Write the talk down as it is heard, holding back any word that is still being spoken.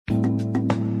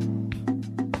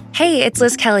Hey, it's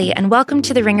Liz Kelly, and welcome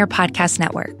to the Ringer Podcast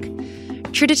Network.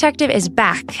 True Detective is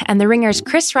back, and the Ringer's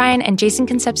Chris Ryan and Jason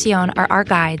Concepcion are our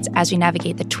guides as we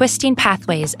navigate the twisting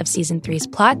pathways of Season 3's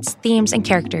plots, themes, and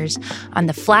characters on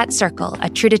the Flat Circle, a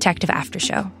True Detective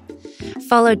aftershow.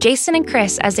 Follow Jason and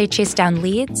Chris as they chase down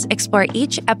leads, explore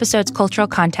each episode's cultural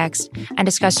context, and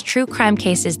discuss true crime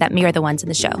cases that mirror the ones in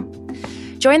the show.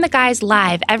 Join the guys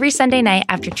live every Sunday night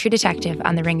after True Detective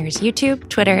on the Ringer's YouTube,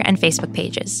 Twitter, and Facebook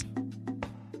pages.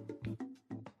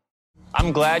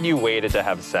 I'm glad you waited to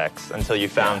have sex until you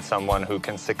found someone who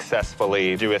can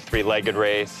successfully do a three-legged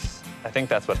race. I think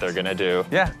that's what they're gonna do.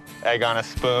 Yeah. Egg on a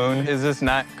spoon. Is this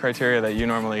not criteria that you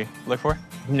normally look for?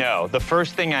 No, the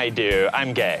first thing I do,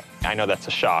 I'm gay. I know that's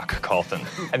a shock, Colton.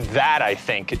 And that I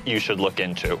think you should look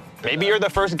into. Maybe you're the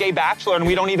first gay bachelor and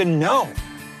we don't even know.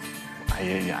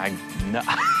 I no.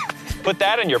 Put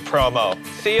that in your promo.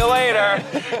 See you later.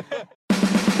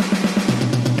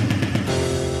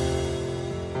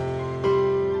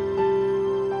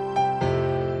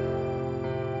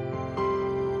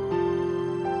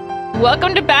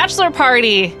 Welcome to Bachelor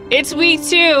Party. It's week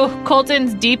 2.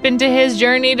 Colton's deep into his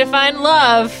journey to find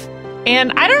love.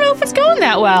 And I don't know if it's going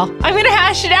that well. I'm going to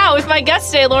hash it out with my guest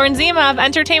today, Lauren Zima of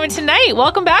Entertainment Tonight.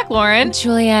 Welcome back, Lauren.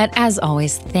 Juliet, as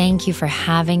always, thank you for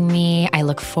having me. I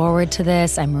look forward to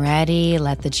this. I'm ready.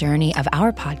 Let the journey of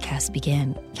our podcast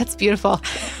begin. That's beautiful.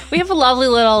 We have a lovely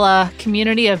little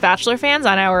community of Bachelor fans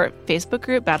on our Facebook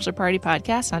group, Bachelor Party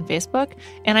Podcast on Facebook.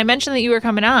 And I mentioned that you were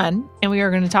coming on, and we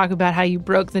were going to talk about how you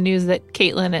broke the news that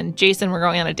Caitlin and Jason were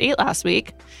going on a date last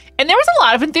week. And there was a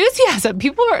lot of enthusiasm.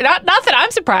 People were, not that I'm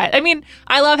surprised. I mean,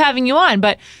 I love having you on,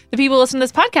 but the people listening to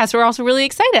this podcast were also really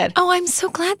excited. Oh, I'm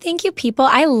so glad. Thank you, people.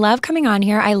 I love coming on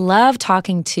here. I love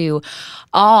talking to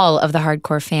all of the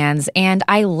hardcore fans. And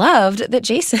I loved that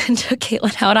Jason took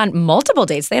Caitlin out on multiple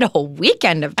dates. They had a whole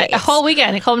weekend of dates. A whole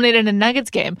weekend. It culminated in a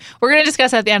Nuggets game. We're going to discuss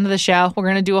that at the end of the show. We're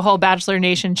going to do a whole Bachelor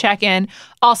Nation check-in.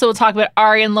 Also, we'll talk about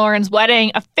Ari and Lauren's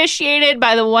wedding, officiated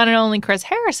by the one and only Chris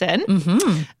Harrison.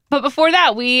 Mm-hmm. But before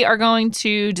that, we are going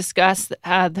to discuss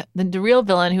the real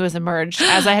villain who has emerged,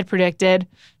 as I had predicted,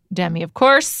 Demi, of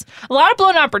course. A lot of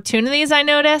blown opportunities, I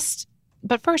noticed.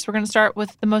 But first, we're going to start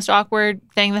with the most awkward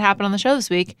thing that happened on the show this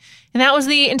week. And that was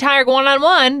the entire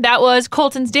one-on-one. That was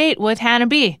Colton's date with Hannah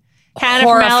B. Hannah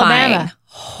from Alabama.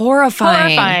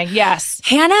 Horrifying. Yes.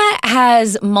 Hannah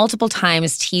has multiple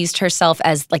times teased herself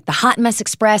as like the Hot Mess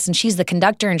Express, and she's the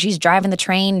conductor, and she's driving the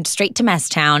train straight to Mess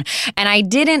Town. And I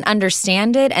didn't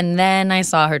understand it, and then I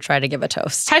saw her try to give a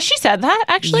toast. Has she said that,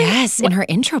 actually? Yes, in her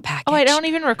intro package. Oh, I don't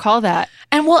even recall that.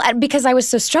 And well, because I was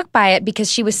so struck by it, because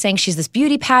she was saying she's this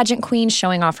beauty pageant queen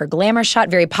showing off her glamour shot,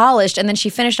 very polished, and then she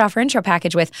finished off her intro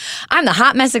package with, I'm the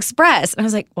Hot Mess Express. And I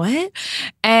was like, what?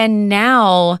 And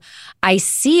now I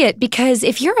see it, because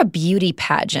if you're a beauty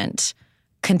pageant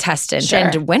contestant Sure.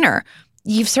 and winner,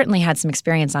 you've certainly had some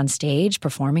experience on stage,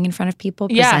 performing in front of people,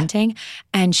 presenting,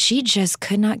 and she just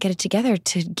could not get it together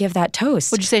to give that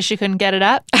toast. Would you say she couldn't get it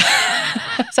up?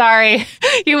 Sorry.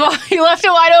 You left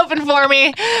it wide open for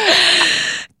me.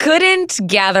 Couldn't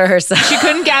gather herself. She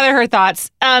couldn't gather her thoughts.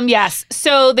 Yes.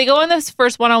 So they go on this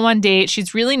first one-on-one date.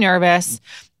 She's really nervous.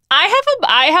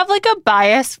 I have like a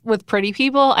bias with pretty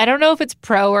people. I don't know if it's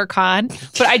pro or con,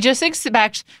 but I just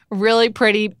expect really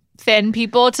pretty thin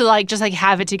people to just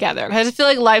have it together. Because I feel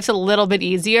like life's a little bit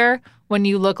easier when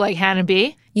you look like Hannah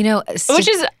B. You know, which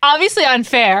is obviously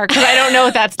unfair because I don't know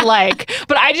what that's like.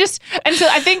 But so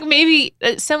I think maybe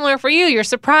similar for you, you're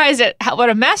surprised at what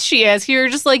a mess she is. You're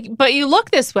just like, but you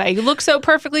look this way. You look so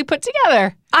perfectly put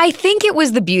together. I think it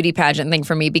was the beauty pageant thing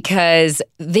for me because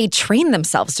they train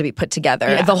themselves to be put together.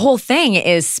 Yeah. The whole thing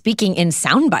is speaking in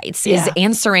sound bites, is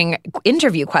answering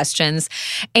interview questions.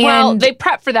 And well, they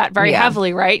prep for that very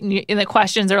heavily, right? And the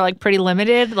questions are like pretty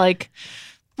limited. Like,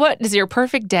 what is your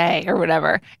perfect day or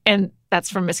whatever? And that's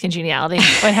from Miss Congeniality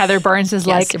when Heather Burns is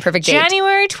Yes, your perfect date.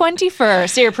 January 21st.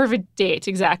 So your perfect date,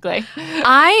 exactly.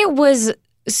 I was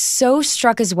so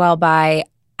struck as well by,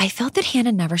 I felt that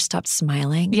Hannah never stopped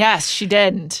smiling. Yes, she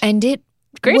didn't. And it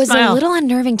Great was smile. a little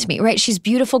unnerving to me, right? She's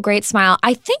beautiful, great smile.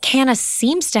 I think Hannah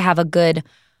seems to have a good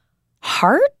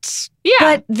heart. Yeah.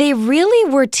 But they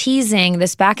really were teasing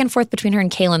this back and forth between her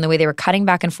and Caelynn, the way they were cutting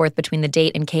back and forth between the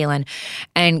date and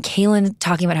Caelynn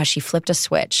talking about how she flipped a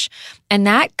switch. And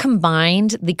that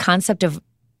combined the concept of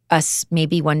us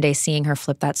maybe one day seeing her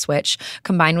flip that switch,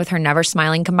 combined with her never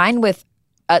smiling, combined with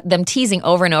them teasing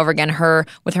over and over again, her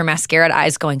with her mascaraed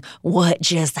eyes going, what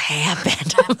just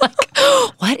happened? I'm like,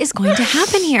 what is going to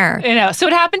happen here? You know, so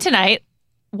what happened tonight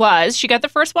was she got the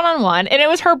first one-on-one, and it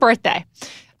was her birthday.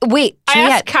 Wait, I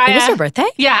asked Kaya. It was her birthday?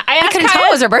 Yeah. I couldn't tell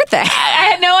it was her birthday. I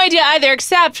had no idea either,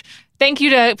 except thank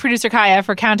you to producer Kaya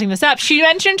for counting this up. She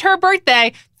mentioned her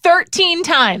birthday 13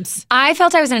 times. I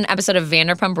felt I was in an episode of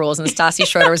Vanderpump Rules and Stassi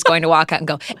Schroeder was going to walk out and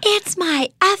go, "It's my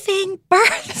effing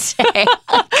birthday."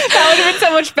 That would have been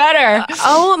so much better.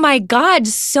 Oh my God,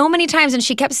 so many times. And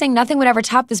she kept saying nothing would ever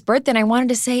top this birthday. And I wanted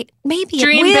to say, maybe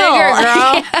Dream it will. bigger,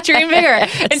 girl. Yes. Dream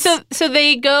bigger. And so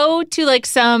they go to like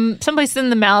someplace in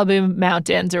the Malibu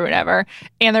mountains or whatever.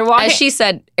 And they're walking. As she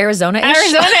said, Arizona-ish.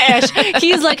 Arizona-ish.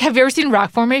 He's like, have you ever seen rock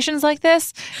formations like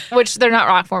this? Which they're not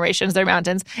rock formations, they're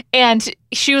mountains. And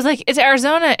she was like, it's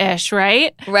Arizona-ish,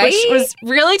 right? Right. Which was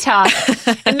really tough.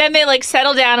 And then they like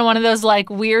settle down in one of those like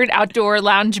weird outdoor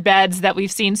lounge beds that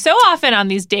we've seen so often on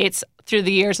these dates through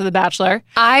the years of The Bachelor.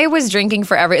 I was drinking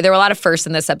for there were a lot of firsts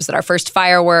in this episode. Our first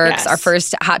fireworks, Yes. our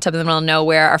first hot tub in the middle of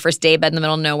nowhere, our first day bed in the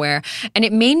middle of nowhere. And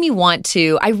it made me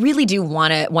I really do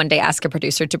want to one day ask a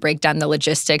producer to break down the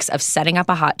logistics of setting up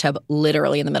a hot tub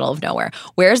literally in the middle of nowhere.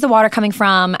 Where's the water coming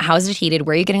from? How is it heated?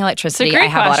 Where are you getting electricity? It's a great I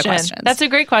have question. a lot of questions. That's a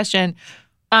great question.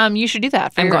 You should do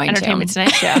that for I'm your going to. Entertainment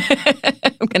Tonight show.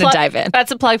 I'm going to dive in.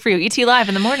 That's a plug for you. ET Live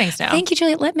in the mornings now. Thank you,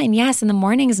 Juliet Littman. Yes, in the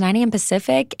mornings, 9 a.m.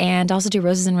 Pacific, and also do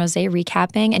Roses and Rosé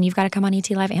recapping. And you've got to come on ET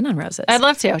Live and on Roses. I'd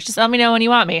love to. Just let me know when you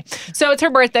want me. So it's her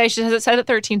birthday. She has it said it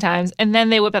 13 times, and then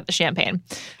they whip out the champagne.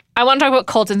 I want to talk about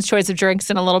Colton's choice of drinks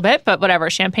in a little bit, but whatever.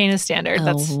 Champagne is standard.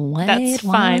 That's fine.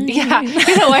 wine. Yeah,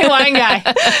 he's a white wine guy.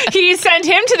 He sent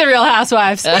him to the Real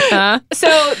Housewives.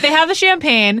 So they have the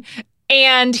champagne.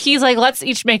 And he's like, let's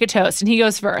each make a toast. And he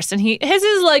goes first. And his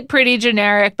is like pretty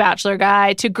generic Bachelor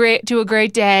guy to a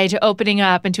great day, to opening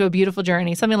up, and to a beautiful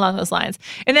journey, something along those lines.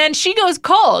 And then she goes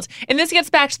cold. And this gets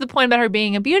back to the point about her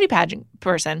being a beauty pageant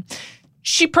person.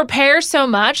 She prepares so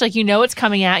much, like you know it's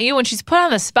coming at you. When she's put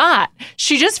on the spot,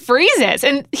 she just freezes.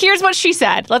 And here's what she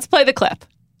said. Let's play the clip.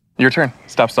 Your turn.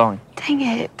 Stop stalling. Dang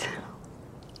it.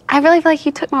 I really feel like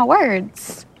you took my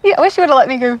words. Yeah, I wish you would have let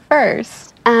me go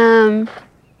first.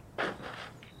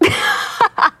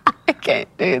 I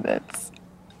can't do this.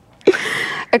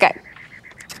 Okay.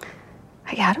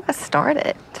 How do I start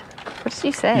it? What did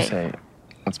you say? You say,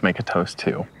 let's make a toast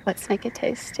too. Let's make a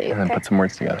toast too. And then Okay. put some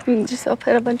words together. Just I'll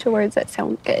put a bunch of words that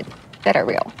sound good, that are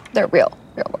real. They're real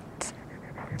words.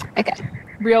 Okay.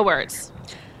 Real words.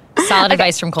 Solid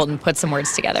advice from Colton. Put some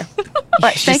words together.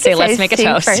 Let's Just say, let's make a to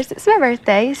toast. First, it's my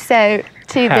birthday, so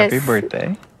to Happy this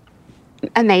birthday.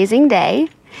 amazing day,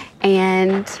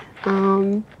 and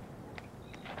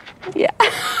yeah.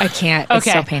 I can't. It's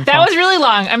Okay. so painful. That was really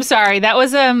long. I'm sorry. That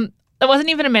wasn't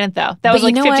even a minute though. That was you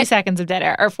like know 50 what? seconds of dead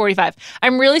air, or 45.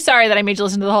 I'm really sorry that I made you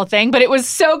listen to the whole thing, but it was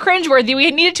so cringeworthy. We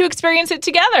needed to experience it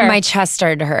together. My chest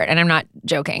started to hurt, and I'm not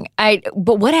joking.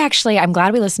 But what actually, I'm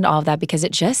glad we listened to all of that because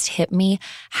it just hit me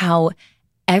how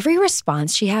every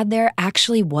response she had there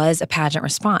actually was a pageant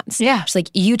response. Yeah. She's like,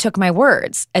 you took my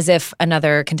words, as if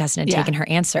another contestant had Yeah. taken her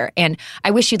answer. And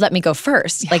I wish you'd let me go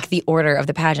first, like the order of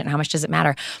the pageant. How much does it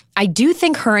matter? I do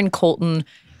think her and Colton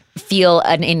feel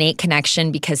an innate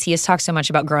connection because he has talked so much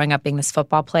about growing up being this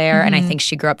football player. And I think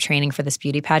she grew up training for this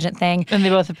beauty pageant thing. and they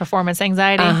both have performance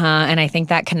anxiety. And I think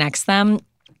that connects them.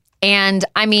 And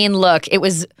I mean, look,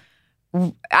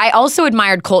 I also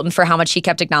admired Colton for how much he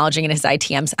kept acknowledging in his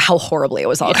ITMs how horribly it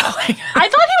was all going. I thought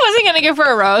he wasn't going to give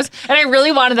her a rose, and I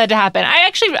really wanted that to happen.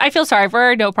 I feel sorry for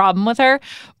her, no problem with her,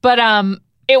 but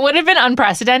it would have been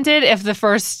unprecedented if the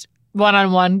first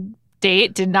one-on-one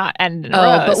date did not end in a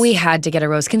rose. But we had to get a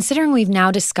rose, considering we've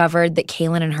now discovered that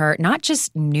Kaylin and her not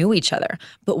just knew each other,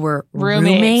 but were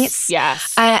roommates.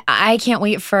 Yes. I can't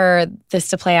wait for this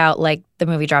to play out like the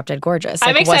movie Drop Dead Gorgeous. Like,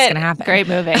 I'm what's excited. going to happen? Great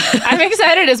movie. I'm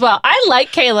excited as well. I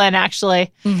like Kaylin,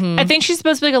 actually. Mm-hmm. I think she's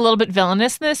supposed to be like a little bit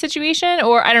villainous in this situation,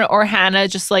 or I don't know, or Hannah,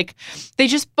 just like, they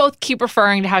just both keep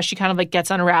referring to how she kind of like gets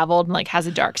unraveled and like has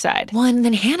a dark side. Well, and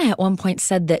then Hannah at one point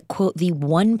said that, quote, the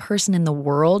one person in the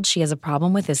world she has a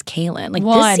problem with is Kaylin. Like,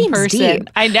 this seems deep.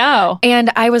 I know.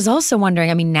 And I was also wondering,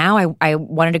 I mean, now I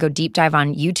wanted to go deep dive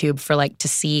on YouTube for like to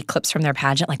see clips from their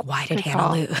pageant. Like, why did Hannah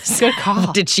call. lose? Good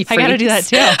call. Did she freeze? I gotta do that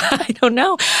too. I don't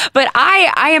know. But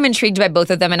I am intrigued by both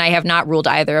of them, and I have not ruled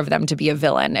either of them to be a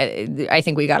villain. I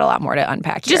think we got a lot more to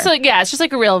unpack here. Just like, yeah, it's just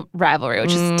like a real rivalry,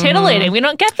 which is titillating. We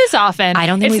don't get this often. I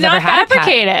don't think it's we've not ever had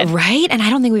fabricated. right? And I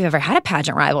don't think we've ever had a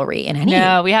pageant rivalry in any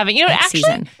No, we haven't. You know, next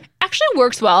season. actually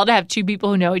works well to have two people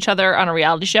who know each other on a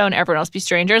reality show and everyone else be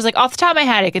strangers. Like off the top of my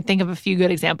head, I could think of a few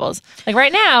good examples. Like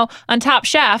right now on Top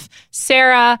Chef,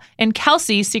 Sarah and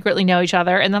Kelsey secretly know each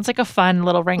other, and that's like a fun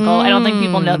little wrinkle. I don't think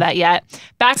people know that yet.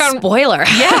 Back on Spoiler.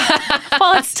 yeah,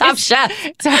 Well, it's Top Chef.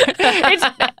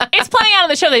 It's playing out on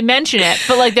the show. They mention it,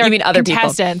 but like they're You mean other people?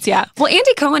 contestants. Yeah. Well,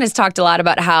 Andy Cohen has talked a lot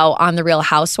about how on The Real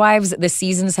Housewives, the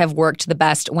seasons have worked the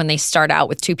best when they start out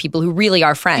with two people who really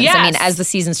are friends. I mean, Yes. as the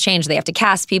seasons change, they have to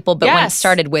cast people. But when it Yes.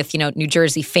 started with, New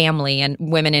Jersey family and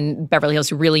women in Beverly Hills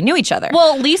who really knew each other.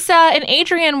 Well, Lisa and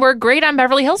Adrian were great on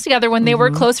Beverly Hills together when they were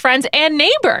close friends and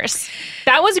neighbors.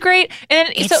 That was great. And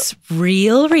it's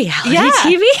real reality yeah,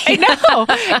 TV. I know.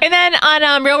 And then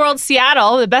on Real World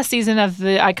Seattle, the best season of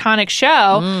the iconic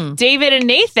show, David and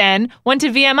Nathan went to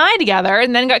VMI together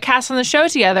and then got cast on the show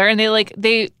together, and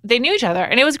they knew each other,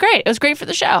 and it was great. It was great for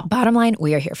the show. Bottom line,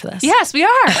 we are here for this. Yes, we are.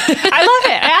 I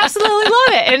love it. I absolutely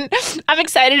love it, and I'm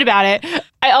excited about it.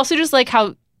 I also just like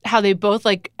how they both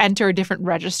like enter a different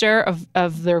register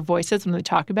of their voices when they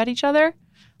talk about each other.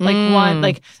 Like one,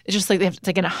 like it's just like they have to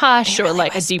like in a hush or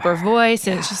like a deeper voice,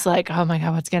 and it's just like, oh my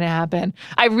God, what's gonna happen?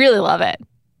 I really love it.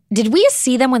 Did we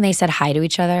see them when they said hi to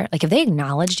each other? Like, have they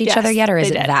acknowledged each Yes, other yet, or is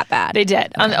they it did. that bad? They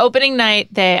did. On the opening night,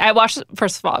 I watched the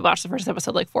first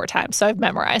episode like 4 times, so I've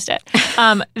memorized it.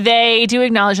 They do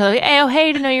acknowledge each other. Like,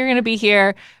 hey, to know you're going to be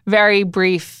here. Very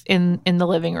brief in the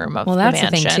living room of Well, the that's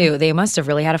mansion. the thing, too. They must have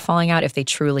really had a falling out if they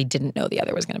truly didn't know the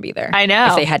other was going to be there. I know.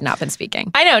 If they had not been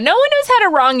speaking. I know. No one knows how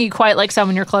to wrong you quite like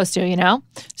someone you're close to,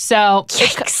 So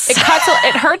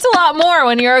it hurts a lot more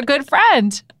when you're a good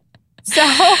friend. So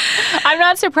I'm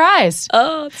not surprised.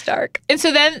 Oh, it's dark. And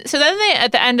so then they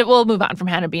at the end, we'll move on from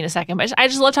Hannah B in a second, but I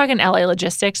just love talking LA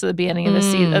logistics at the beginning of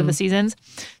of the seasons.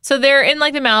 So they're in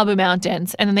like the Malibu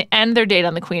Mountains, and then they end their date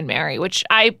on the Queen Mary, which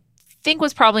I think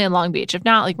was probably in Long Beach, if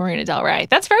not like Marina Del Rey.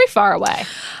 That's very far away.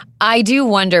 I do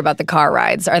wonder about the car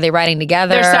rides. Are they riding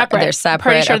together? They're separate. They're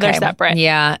separate. Pretty sure they're Okay. separate.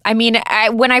 Yeah. I mean,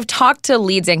 when I've talked to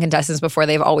leads and contestants before,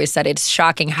 they've always said it's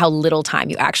shocking how little time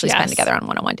you actually spend together on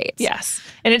one-on-one dates. Yes.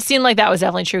 And it seemed like that was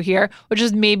definitely true here, which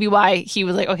is maybe why he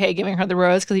was like, okay, giving her the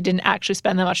rose, because he didn't actually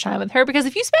spend that much time with her. Because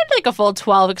if you spend like a full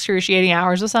 12 excruciating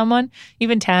hours with someone,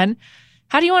 even 10,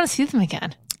 how do you want to see them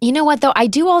again? You know what, though? I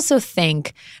do also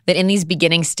think that in these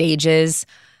beginning stages,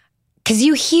 because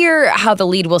you hear how the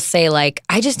lead will say, like,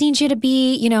 I just need you to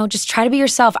be, just try to be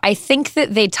yourself. I think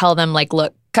that they tell them, like,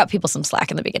 look, cut people some slack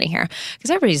in the beginning here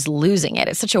because everybody's losing it.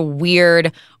 It's such a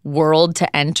weird world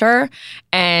to enter.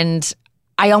 And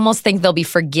I almost think they'll be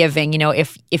forgiving,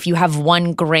 if you have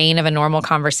one grain of a normal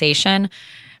conversation,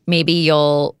 maybe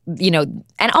you'll,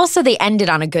 and also they ended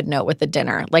on a good note with the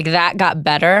dinner. Like that got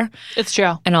better. It's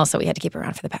true. And also we had to keep her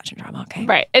around for the pageant drama, okay?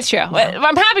 Right. It's true.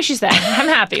 I'm happy she's there. I'm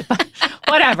happy. But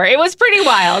whatever. It was pretty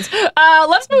wild.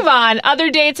 Let's move on. Other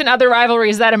dates and other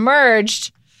rivalries that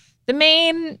emerged. The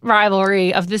main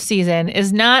rivalry of this season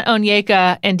is not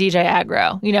Onyeka and DJ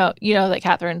Agro. You know that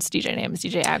Catherine's DJ name is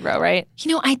DJ Agro, right?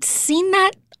 I'd seen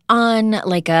that on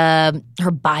like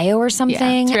her bio or something.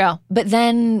 Yeah, it's real. But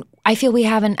then I feel we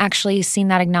haven't actually seen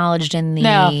that acknowledged in the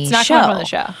No, it's not show. coming from the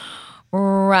show.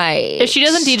 Right. If she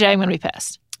doesn't DJ, I'm going to be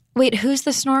pissed. Wait, who's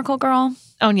the snorkel girl?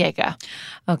 Onyeka.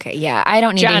 Okay, yeah. I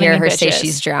don't need Drowning to hear in her say bitches.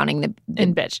 she's drowning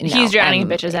In bitch. No, He's drowning in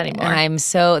bitches anymore. I'm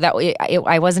so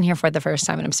I wasn't here for it the first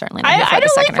time, and I'm certainly not here for I it the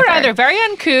don't like second for or it third. either. Very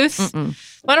uncouth.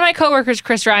 One of my coworkers,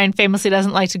 Chris Ryan, famously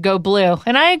doesn't like to go blue,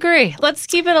 and I agree. Let's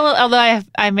keep it a little. Although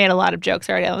I made a lot of jokes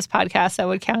already on this podcast that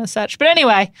would count as such. But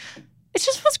anyway, it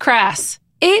just was crass.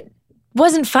 It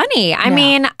wasn't funny. I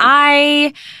mean,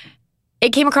 it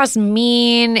came across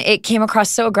mean. It came across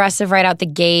so aggressive right out the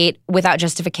gate without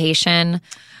justification.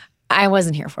 I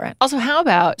wasn't here for it. Also, how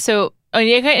about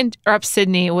Onyeka interrupts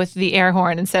Sydney with the air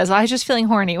horn and says, well, I was just feeling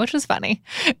horny, which was funny.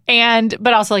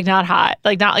 But also like not hot,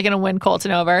 like not like going to win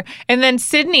Colton over. And then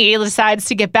Sydney decides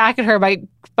to get back at her by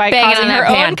causing on her that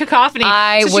pan. own cacophony.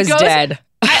 I So she was goes- dead.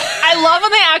 I love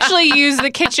when they actually use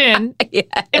the kitchen. Yes.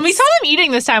 And we saw them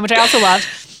eating this time, which I also loved.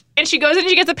 And she goes in and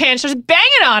she gets a pan, she starts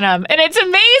banging on him. And it's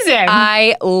amazing.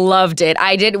 I loved it.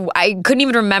 I couldn't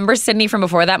even remember Sydney from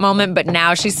before that moment, but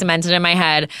now she's cemented in my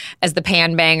head as the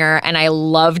pan banger, and I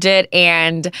loved it.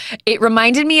 And it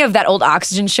reminded me of that old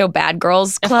Oxygen show, Bad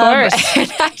Girls Club. Of course.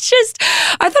 And I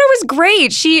thought it was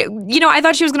great. She, I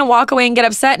thought she was going to walk away and get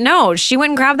upset. No, she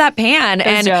went and grabbed that pan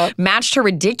and dope. matched her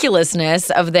ridiculousness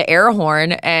of the air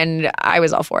horn, and I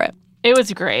was all for it. It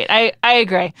was great. I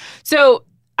agree. So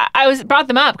I brought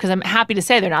them up because I'm happy to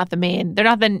say they're not the main Right.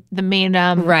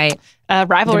 rivalry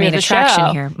The of main the attraction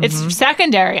show. here. Mm-hmm. It's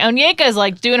secondary. Onyeka is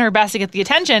like doing her best to get the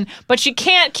attention, but she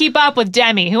can't keep up with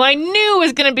Demi, who I knew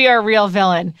was going to be our real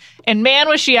villain. And man,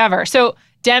 was she ever. So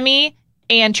Demi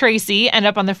and Tracy end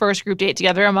up on their first group date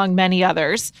together, among many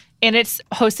others. And it's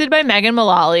hosted by Megan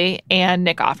Mullally and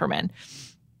Nick Offerman,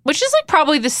 which is like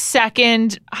probably the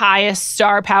second highest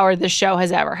star power this show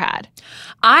has ever had.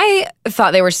 I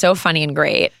thought they were so funny and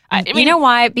great. I mean, you know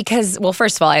why? Because, well,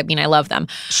 first of all, I mean, I love them.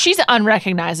 she's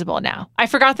unrecognizable now. I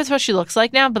forgot that's what she looks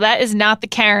like now, but that is not the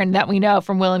Karen that we know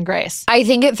from Will and Grace. I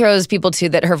think it throws people too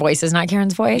that her voice is not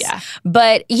Karen's voice. Yeah.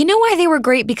 But you know why they were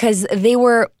great? Because they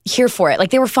were here for it.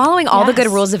 Like they were following all the good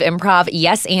rules of improv,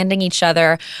 yes-anding each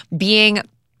other, being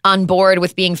on board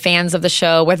with being fans of the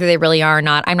show, whether they really are or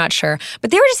not, I'm not sure. But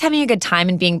they were just having a good time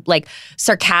and being like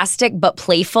sarcastic but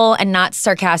playful and not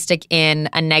sarcastic in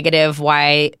a negative,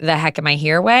 why the heck am I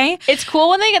here way. It's cool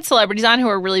when they get celebrities on who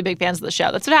are really big fans of the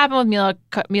show. That's what happened with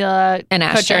Mila And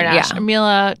Ashton, Kutcher and yeah.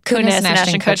 Mila Kunis and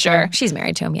Ashton Kutcher. She's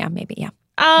married to him, yeah, maybe, yeah.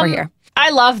 We're here. I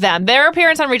love them. Their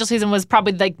appearance on Rachel's season was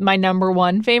probably like my number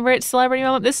one favorite celebrity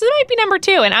moment. This might be number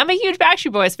 2, and I'm a huge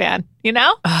Backstreet Boys fan. You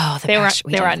know? Oh, they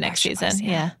were on next season.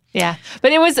 Yeah.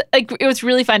 But it was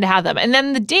really fun to have them. And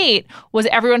then the date was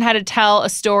everyone had to tell a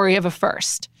story of a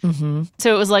first. Mm-hmm.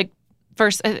 So it was like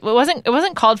first. It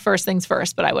wasn't called First Things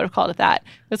First, but I would have called it that.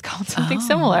 It was called something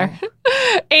similar.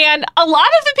 And a lot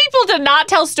of the people did not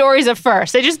tell stories of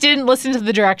first. They just didn't listen to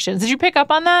the directions. Did you pick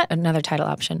up on that? Another title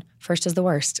option. First is the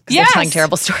worst. Because Yes. they're telling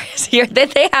terrible stories here.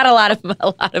 They had a lot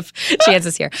of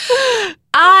chances here.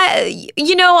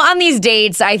 You know, on these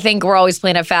dates, I think we're always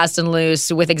playing it fast and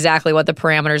loose with exactly what the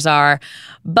parameters are.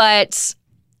 But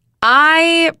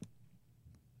I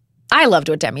loved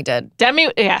what Demi did.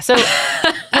 Demi, yeah. So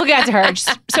we'll get to her.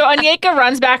 So Onyeka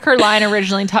runs back her line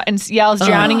originally and yells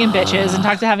 "drowning in bitches" and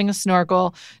talks to having a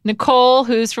snorkel. Nicole,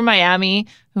 who's from Miami,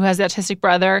 who has the autistic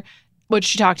brother, which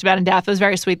she talked about in Death, was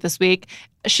very sweet this week.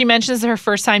 She mentions her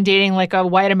first time dating like a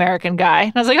white American guy.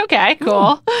 And I was like, okay,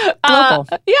 cool. Global.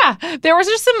 Yeah. There was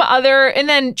just some other, and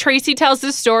then Tracy tells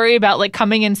this story about like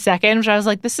coming in second, which I was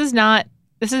like, this is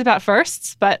about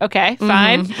firsts, but okay,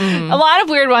 fine. A lot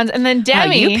of weird ones. And then Wow,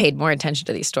 Demi. you paid more attention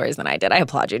to these stories than I did. I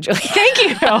applaud you, Julia. Thank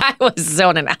you. I was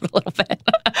zoning out a little bit.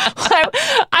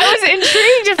 I was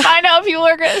intrigued to find out what people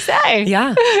were going to say.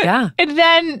 Yeah. And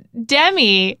then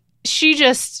Demi, she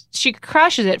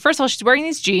crushes it. First of all, she's wearing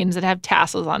these jeans that have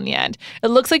tassels on the end. It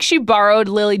looks like she borrowed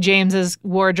Lily James's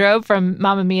wardrobe from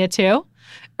Mamma Mia 2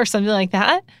 or something like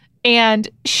that. And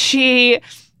she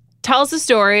tells a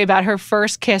story about her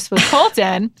first kiss with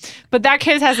Colton, but that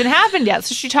kiss hasn't happened yet.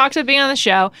 So she talks about being on the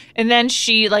show, and then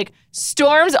she like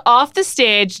storms off the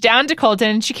stage down to Colton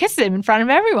and she kisses him in front of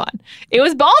everyone. It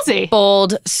was ballsy.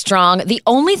 Bold, strong. The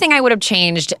only thing I would have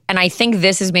changed, and I think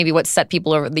this is maybe what set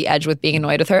people over the edge with being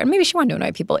annoyed with her, and maybe she wanted to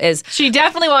annoy people, is She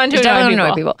definitely wanted to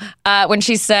annoy people. When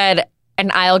she said, and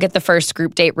I'll get the first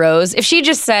group date rose. If she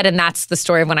just said, and that's the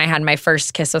story of when I had my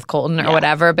first kiss with Colton or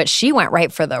whatever, but she went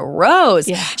right for the rose.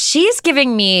 Yeah. She's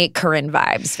giving me Corinne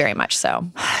vibes, very much so.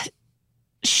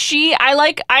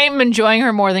 I'm enjoying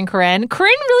her more than Corinne.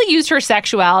 Corinne really used her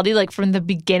sexuality like from the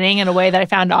beginning in a way that I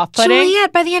found off-putting.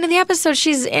 Juliet, by the end of the episode,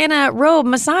 she's in a robe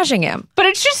massaging him. But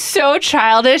it's just so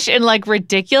childish and like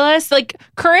ridiculous. Like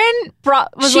Corinne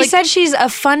She said she's a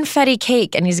funfetti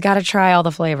cake and he's got to try all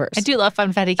the flavors. I do love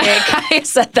funfetti cake. I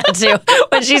said that too.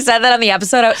 When she said that on the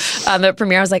episode, on the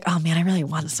premiere, I was like, oh man, I really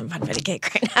want some funfetti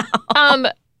cake right now.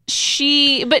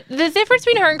 But the difference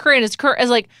between her and Corinne is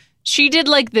like, she did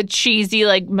like the cheesy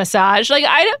like massage. Like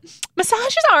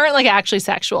massages aren't like actually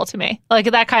sexual to me, like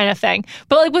that kind of thing.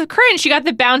 But like with Corinne, she got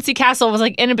the bouncy castle, was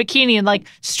like in a bikini and like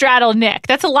straddled Nick.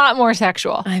 That's a lot more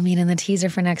sexual. I mean, in the teaser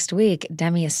for next week,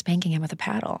 Demi is spanking him with a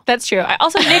paddle. That's true. I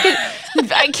can't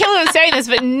believe I'm saying this,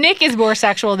 but Nick is more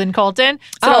sexual than Colton.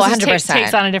 So Oh, it also 100%.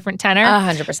 takes on a different tenor.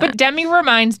 100%. But Demi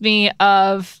reminds me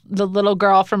of the little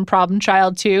girl from Problem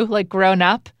Child 2, like grown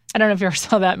up. I don't know if you ever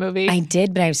saw that movie. I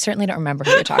did, but I certainly don't remember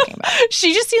who you're talking about.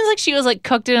 She just seems like she was like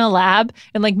cooked in a lab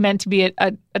and like meant to be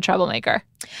a troublemaker.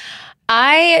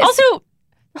 Also,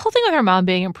 the whole thing with her mom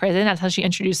being in prison, that's how she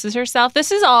introduces herself.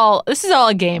 This is all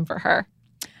a game for her.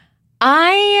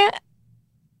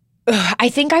 I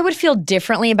think I would feel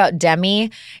differently about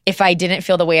Demi if I didn't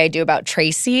feel the way I do about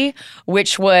Tracy,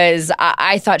 which was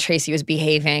I thought Tracy was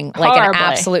behaving like Horribly. an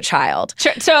absolute child.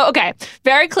 So, okay,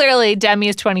 very clearly Demi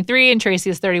is 23 and Tracy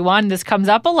is 31. This comes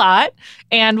up a lot.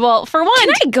 And well, for one...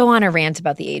 Can I go on a rant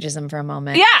about the ageism for a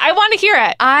moment? Yeah, I want to hear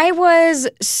it. I was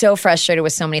so frustrated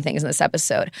with so many things in this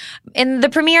episode. In the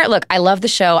premiere, look, I love the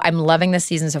show. I'm loving this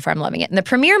season so far. I'm loving it. In the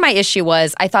premiere, my issue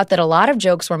was I thought that a lot of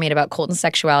jokes were made about Colton's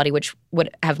sexuality, which would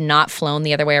have not flown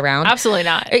the other way around. Absolutely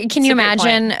not. Can you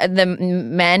imagine the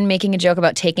men making a joke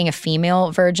about taking a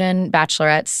female virgin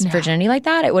bachelorette's virginity like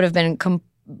that? It would have been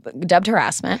dubbed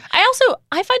harassment.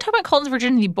 I find talking about Colton's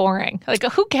virginity boring. Like,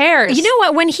 who cares? You know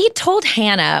what? When he told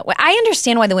Hannah, I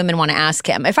understand why the women want to ask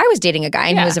him. If I was dating a guy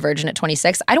and he was a virgin at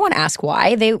 26, I don't want to ask why.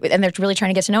 And they're really trying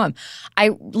to get to know him. I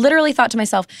literally thought to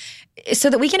myself, so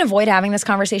that we can avoid having this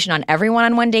conversation on every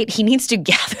one-on-one date, he needs to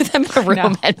gather them in a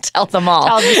room and tell them all.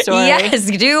 Tell the story.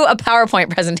 Yes, do a PowerPoint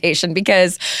presentation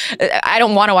because I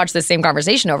don't want to watch the same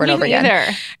conversation over and over again.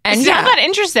 Either. And it's not that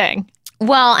interesting.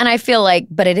 Well, and I feel like,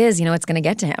 but it is, it's going to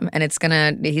get to him and he's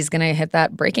going to hit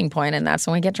that breaking point and that's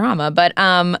when we get drama. But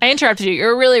I interrupted you.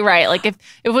 You're really right. Like if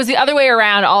it was the other way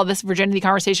around, all this virginity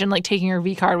conversation, like taking your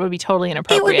V card would be totally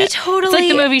inappropriate. It would be totally. It's like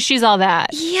the movie She's All That.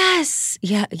 Yes.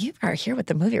 Yeah. You are here with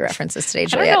the movie references today, I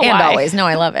Julia. don't know And why. always. No,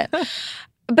 I love it.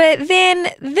 But then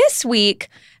this week,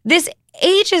 this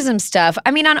ageism stuff,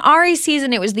 I mean, on Ari's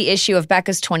season, it was the issue of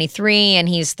Becca's 23 and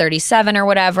he's 37 or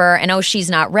whatever, and she's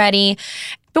not ready.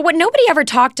 But what nobody ever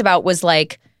talked about was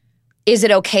like, is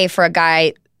it okay for a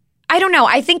guy? I don't know.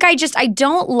 I think I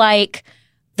don't like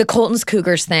the Colton's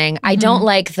Cougars thing. I don't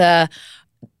like the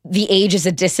age is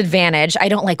a disadvantage. I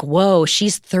don't like, whoa,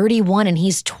 she's 31 and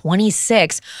he's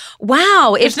 26.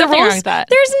 Wow. There's nothing wrong with that.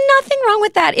 There's nothing wrong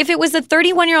with that. If it was a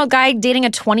 31-year-old guy dating a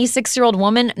 26-year-old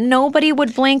woman, nobody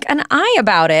would blink an eye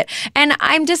about it. And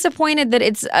I'm disappointed that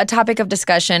it's a topic of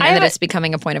discussion and that it's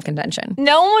becoming a point of contention.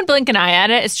 No one would blink an eye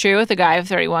at it. It's true with a guy of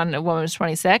 31, a woman who's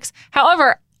 26.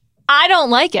 However, I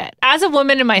don't like it. As a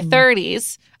woman in my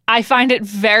 30s, I find it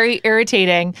very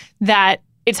irritating that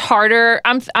it's harder.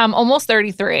 I'm almost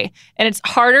 33, and it's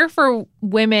harder for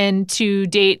women to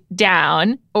date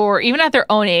down or even at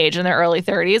their own age in their early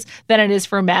 30s than it is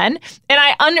for men.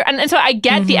 And so I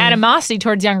get the animosity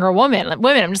towards younger women.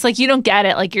 I'm just like, you don't get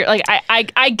it. Like you're like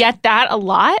I get that a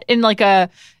lot in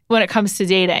when it comes to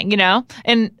dating,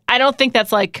 And I don't think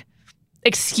that's like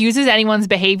excuses anyone's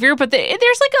behavior, but there's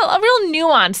like a real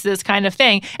nuance to this kind of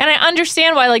thing. And I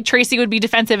understand why like Tracy would be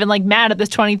defensive and like mad at this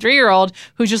 23-year-old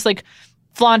who's just like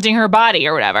flaunting her body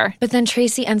or whatever. But then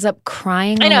Tracy ends up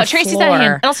crying. I know, on the Tracy's floor. out of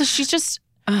hand. And also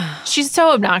she's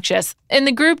so obnoxious. In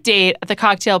the group date at the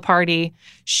cocktail party,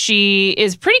 she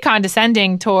is pretty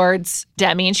condescending towards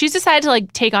Demi, and she's decided to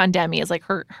like take on Demi as like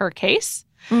her case.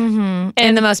 Mm-hmm.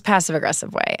 In the most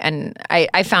passive-aggressive way. And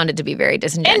I found it to be very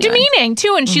disingenuous. And demeaning,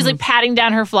 too. And she's like patting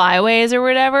down her flyaways or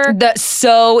whatever.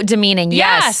 So demeaning,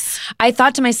 Yes. I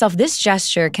thought to myself, this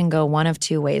gesture can go one of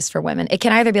two ways for women. It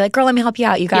can either be like, girl, let me help you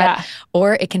out. You got it.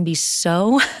 Or it can be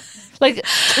so like,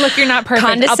 look, you're not perfect.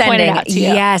 condescending. I'll point it out to you.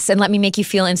 Yes, and let me make you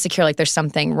feel insecure, like there's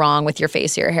something wrong with your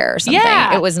face or your hair or something.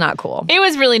 Yeah. It was not cool. It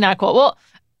was really not cool. Well,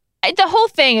 the whole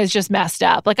thing is just messed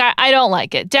up. Like, I don't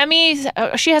like it. Demi,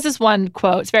 she has this one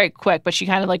quote. It's very quick, but she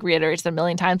kind of like reiterates it a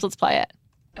million times. Let's play it.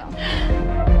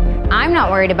 I'm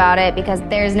not worried about it because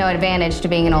there's no advantage to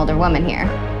being an older woman here.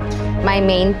 My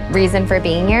main reason for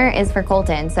being here is for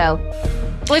Colton, so...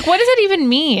 Like, what does it even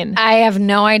mean? I have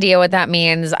no idea what that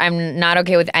means. I'm not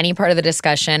okay with any part of the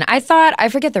discussion. I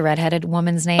forget the redheaded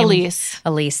woman's name.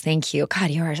 Elise, thank you.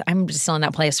 God, I'm just still in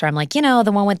that place where I'm like,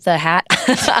 the one with the hat.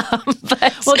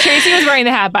 Well, Tracy was wearing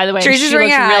the hat, by the way. Tracy's she wearing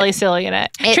looks a hat. really silly in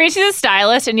it. Tracy's a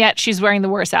stylist, and yet she's wearing the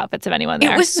worst outfits of anyone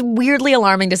there. It was weirdly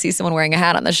alarming to see someone wearing a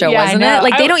hat on the show, Yeah, I wasn't know. it?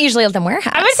 Like, they don't usually let them wear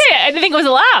hats. I would say I didn't think it was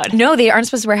allowed. No, they aren't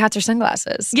supposed to wear hats or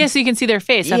sunglasses. Yeah, so you can see their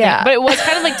face. Yeah. But it was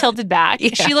kind of like tilted back. Yeah.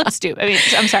 She looked stupid. I mean,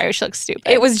 I'm sorry, she looked stupid.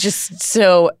 It was just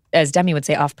so, as Demi would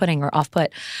say, off-putting or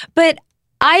off-put. But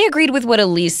I agreed with what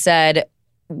Elise said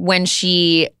when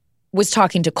she was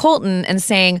talking to Colton and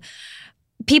saying,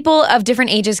 people of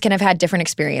different ages can have had different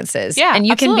experiences. Yeah, and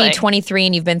you absolutely. can be 23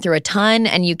 and you've been through a ton,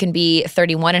 and you can be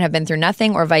 31 and have been through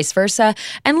nothing, or vice versa.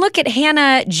 And look at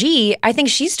Hannah G. I think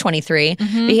she's 23,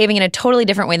 behaving in a totally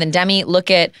different way than Demi.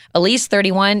 Look at Elise,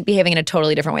 31, behaving in a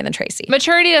totally different way than Tracy.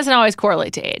 Maturity doesn't always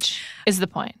correlate to age, is the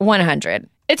point. 100.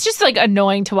 It's just like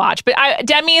annoying to watch. But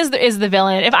Demi is the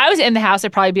villain. If I was in the house,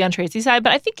 I'd probably be on Tracy's side.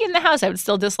 But I think in the house, I would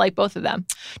still dislike both of them.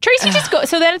 Tracy just goes.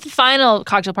 So then at the final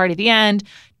cocktail party at the end,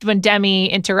 when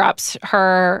Demi interrupts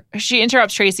Tracy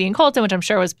and Colton, which I'm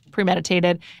sure was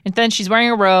premeditated. And then she's wearing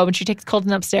a robe and she takes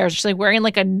Colton upstairs. She's like wearing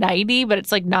like a nightie, but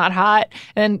it's like not hot.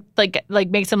 And like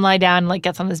makes him lie down and like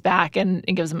gets on his back and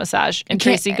gives him a massage. And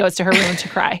Tracy goes to her room to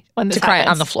cry when this happens. Cry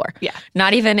on the floor. Yeah.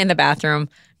 Not even in the bathroom.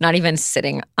 Not even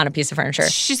sitting on a piece of furniture.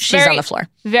 She's on the floor.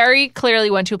 Very clearly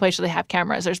went to a place where they have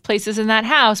cameras. There's places in that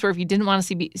house where if you didn't want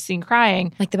to be seen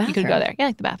crying, like the bathroom, you could go there. Yeah,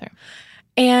 like the bathroom.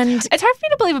 And it's hard for me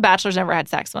to believe a bachelor's never had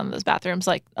sex in one of those bathrooms,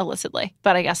 like illicitly.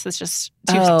 But I guess it's just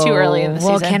too early in the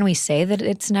season. Well, can we say that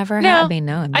it's never no. happened?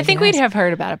 No. I think we'd have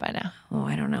heard about it by now. Oh,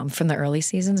 I don't know. From the early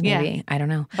seasons, maybe. Yeah. I don't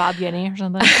know. Bob Guinea or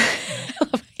something.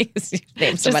 Name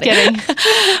Just somebody. kidding.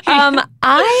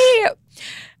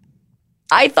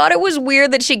 I thought it was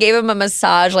weird that she gave him a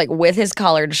massage like with his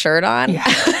collared shirt on. Yeah.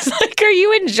 I was like, are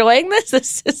you enjoying this?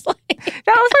 This is like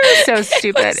That was so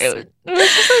stupid. It was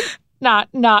just like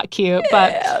not cute,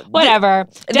 but whatever.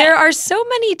 There are so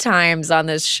many times on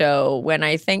this show when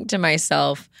I think to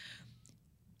myself,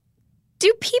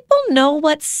 do people know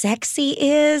what sexy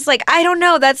is? Like, I don't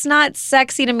know. That's not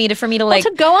sexy to me for me to like.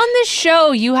 Well, to go on this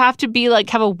show, you have to be like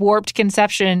have a warped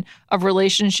conception of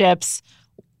relationships,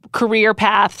 career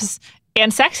paths,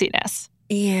 and sexiness.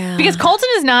 Yeah. Because Colton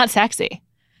is not sexy.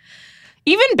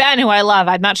 Even Ben, who I love,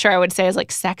 I'm not sure I would say is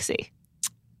like sexy.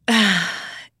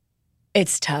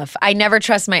 It's tough. I never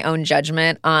trust my own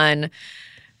judgment on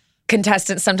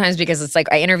contestants sometimes because it's like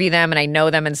I interview them and I know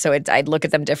them and so I look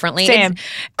at them differently. Same.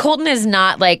 Colton is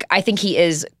not like, I think he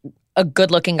is a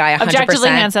good-looking guy, 100%. Objectively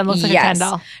handsome, looks like a Ken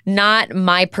doll. Not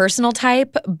my personal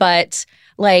type, but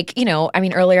like, you know, I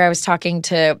mean, earlier I was talking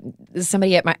to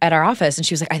somebody at our office and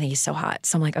she was like, I think he's so hot.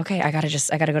 So I'm like, okay, I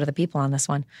gotta go to the people on this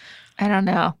one. I don't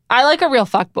know. I like a real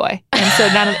fuckboy. And so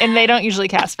and they don't usually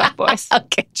cast fuckboys.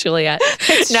 Okay, Juliet.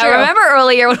 Now, true. remember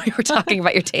earlier when we were talking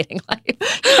about your dating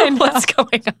life? What's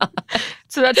going on?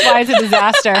 So that's why it's a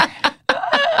disaster.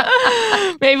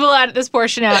 Maybe we'll edit this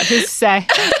portion out. Who's to say?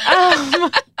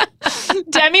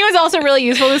 Demi was also really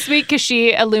useful this week because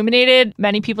she illuminated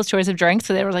many people's choice of drinks.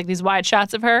 So there were like these wide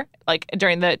shots of her, like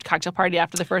during the cocktail party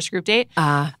after the first group date.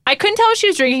 I couldn't tell what she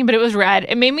was drinking, but it was red.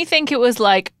 It made me think it was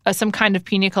like some kind of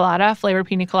pina colada, flavored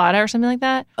pina colada or something like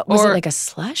that. Was it like a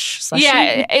slush? Slushy?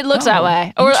 Yeah, it looks that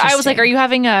way. Or I was like, are you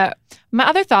having a... My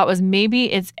other thought was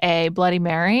maybe it's a Bloody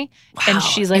Mary, and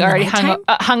she's like already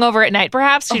hung over at night,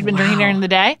 perhaps. She'd been drinking during the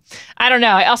day. I don't know.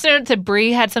 I also noticed that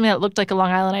Brie had something that looked like a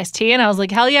Long Island iced tea, and I was like,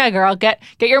 hell yeah, girl, get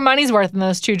your money's worth in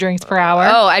those 2 drinks per hour.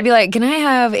 Oh, I'd be like, can I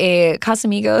have a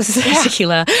Casamigos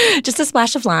tequila? Just a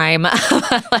splash of lime.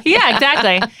 Yeah,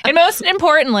 exactly. And most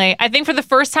importantly, I think for the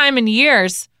first time in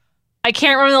years, I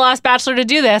can't remember the last Bachelor to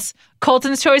do this,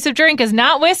 Colton's choice of drink is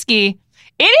not whiskey.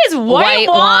 It is white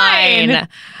wine.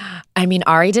 I mean,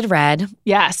 Ari did red.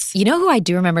 Yes. You know who I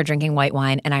do remember drinking white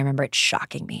wine, and I remember it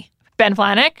shocking me? Ben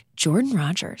Flajnik? Jordan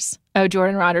Rogers. Oh,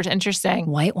 Jordan Rogers. Interesting.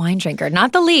 White wine drinker.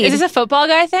 Not the lead. Is this a football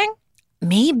guy thing?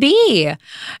 Maybe.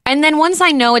 And then once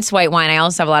I know it's white wine, I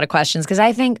also have a lot of questions because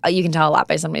I think you can tell a lot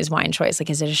by somebody's wine choice.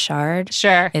 Like, is it a Chard?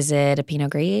 Sure. Is it a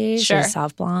Pinot Gris? Sure. Is it a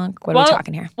Sauv Blanc? What are we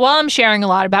talking here? While I'm sharing a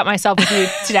lot about myself with you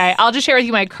today, I'll just share with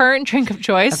you my current drink of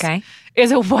choice. Okay.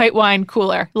 Is a white wine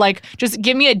cooler. Like, just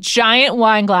give me a giant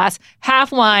wine glass,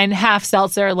 half wine, half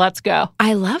seltzer. Let's go.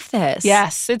 I love this.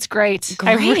 Yes, it's great.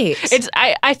 Great.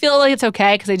 I feel like it's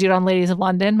okay because I do it on Ladies of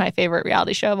London, my favorite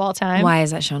reality show of all time. Why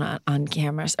is that show not on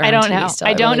cameras? I don't know.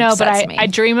 I don't know, but I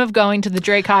dream of going to the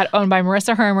Draycott owned by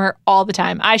Marissa Hermer all the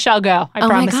time. I shall go. I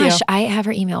promise you. Oh my gosh, I have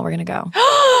her email. We're going to go.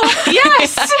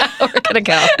 Yes. We're going to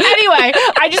go. Anyway,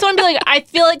 I just want to be like, I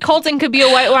feel like Colton could be a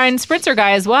white wine spritzer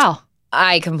guy as well.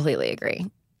 I completely agree.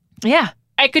 Yeah.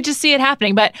 I could just see it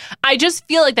happening, but I just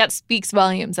feel like that speaks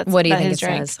volumes. What do you think his it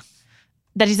drink. says?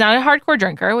 That he's not a hardcore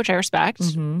drinker, which I respect.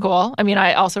 Mm-hmm. Cool. I mean,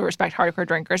 I also respect hardcore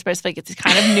drinkers, but I just feel like it's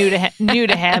kind of new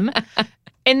to him.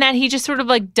 In that he just sort of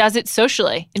like does it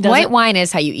socially. White wine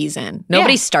is how you ease in.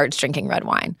 Nobody starts drinking red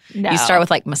wine. No. You start with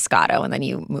like Moscato and then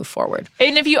you move forward.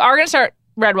 And if you are going to start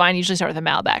red wine, you usually start with a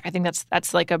Malbec. I think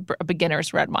that's like a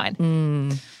beginner's red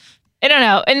wine. I don't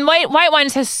know. And white wine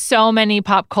has so many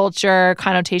pop culture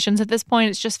connotations at this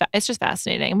point. It's just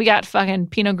fascinating. And we got fucking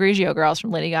Pinot Grigio girls from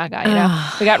Lady Gaga. You know,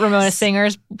 we got Ramona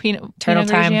Singer's Turtle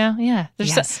Time. Grigio. Yeah,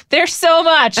 there's so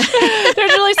much. There's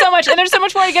really so much, and there's so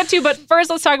much more to get to. But first,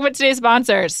 let's talk about today's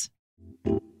sponsors.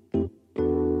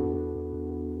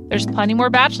 There's plenty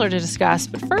more Bachelor to discuss,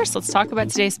 but first, let's talk about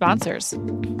today's sponsors.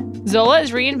 Zola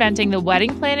is reinventing the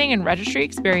wedding planning and registry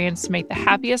experience to make the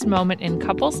happiest moment in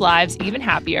couples' lives even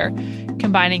happier,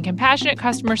 combining compassionate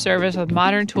customer service with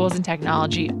modern tools and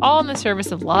technology, all in the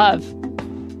service of love.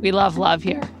 We love love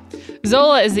here.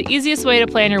 Zola is the easiest way to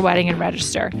plan your wedding and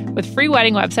register. With free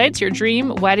wedding websites, your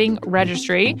dream wedding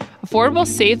registry, affordable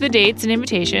save the dates and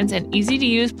invitations, and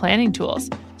easy-to-use planning tools.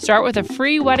 Start with a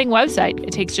free wedding website.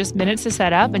 It takes just minutes to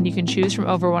set up, and you can choose from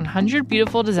over 100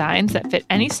 beautiful designs that fit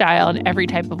any style and every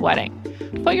type of wedding.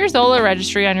 Put your Zola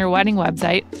registry on your wedding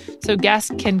website so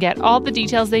guests can get all the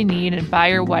details they need and buy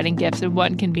your wedding gifts in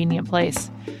one convenient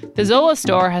place. The Zola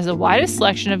store has the widest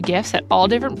selection of gifts at all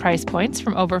different price points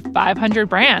from over 500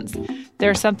 brands.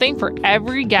 There's something for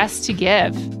every guest to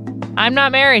give. I'm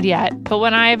not married yet, but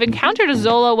when I've encountered a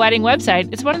Zola wedding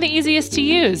website, it's one of the easiest to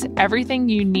use. Everything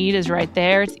you need is right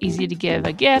there. It's easy to give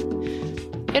a gift.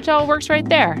 It all works right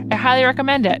there. I highly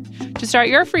recommend it. To start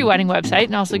your free wedding website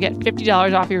and also get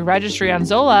 $50 off your registry on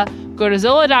Zola, Go to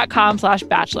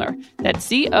Zola.com/bachelor. That's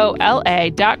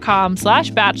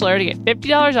ZOLA.com/bachelor to get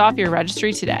 $50 off your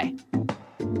registry today.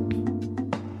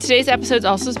 Today's episode is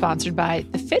also sponsored by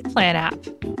the Fit Plan app.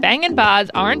 Bang and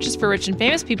Bods aren't just for rich and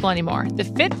famous people anymore. The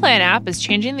Fit Plan app is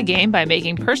changing the game by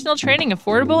making personal training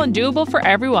affordable and doable for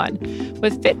everyone.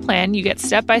 With Fit Plan, you get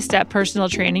step-by-step personal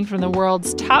training from the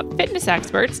world's top fitness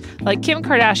experts like Kim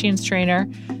Kardashian's trainer,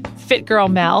 Fit Girl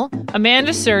Mel,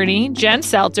 Amanda Cerny, Jen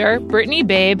Selter, Brittany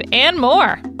Babe, and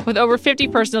more. With over 50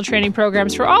 personal training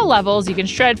programs for all levels, you can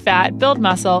shred fat, build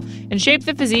muscle, and shape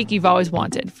the physique you've always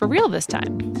wanted, for real this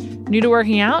time. New to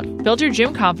working out? Build your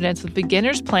gym confidence with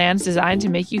beginner's plans designed to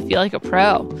make you feel like a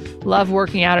pro. Love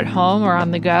working out at home or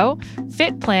on the go?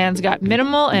 Fit Plan's got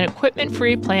minimal and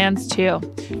equipment-free plans too.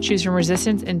 Choose from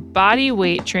resistance and body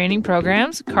weight training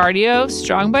programs, cardio,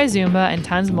 Strong by Zumba, and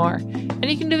tons more.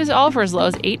 And you can do this all for as low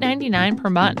as $8.99 per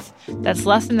month. That's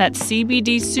less than that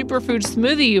CBD superfood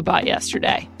smoothie you bought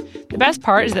yesterday. The best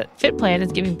part is that Fit Plan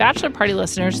is giving Bachelor Party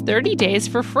listeners 30 days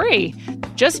for free.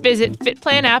 Just visit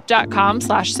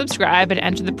fitplanapp.com/subscribe and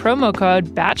enter the promo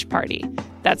code BATCHPARTY.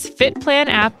 That's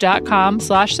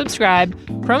fitplanapp.com/subscribe,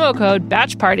 promo code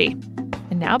BATCHPARTY.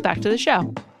 And now back to the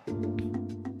show.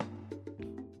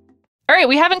 All right,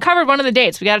 we haven't covered one of the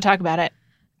dates. We got to talk about it.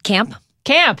 Camp.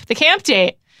 The camp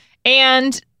date.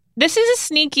 And this is a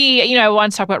sneaky, I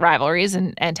want to talk about rivalries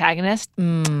and antagonists.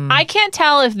 I can't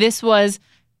tell if this was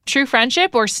true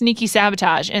friendship or sneaky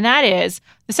sabotage. And that is,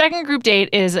 the second group date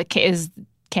is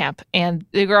camp. And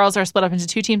the girls are split up into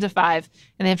 2 teams of 5.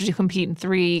 And they have to compete in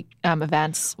 3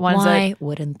 events. Why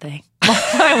wouldn't they?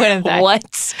 Why wouldn't they?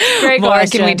 What Great more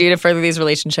question. can we do to further these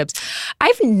relationships?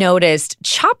 I've noticed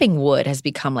chopping wood has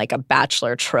become like a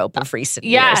bachelor trope of recent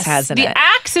years, hasn't it? The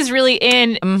axe is really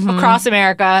in across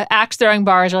America. Axe throwing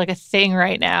bars are like a thing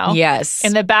right now. Yes.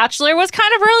 And The Bachelor was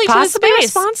kind of early possibly to the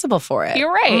space. responsible for it.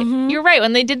 You're right. You're right.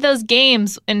 When they did those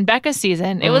games in Becca's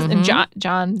season, it was John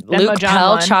Luke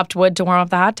Pell won. chopped wood to warm up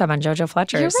the hot tub on JoJo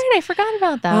Fletcher's. You're right. I forgot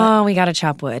about that. Oh, we got to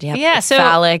chop wood. Yep. Yeah, It's so-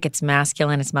 phallic, it's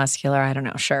masculine, it's muscular. I don't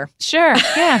know. Sure. Sure.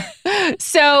 Yeah.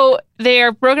 So they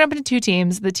are broken up into 2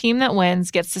 teams. The team that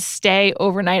wins gets to stay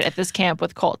overnight at this camp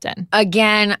with Colton.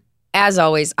 Again, as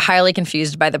always, highly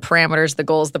confused by the parameters, the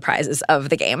goals, the prizes of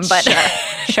the game. But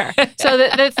Sure. So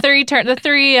the 3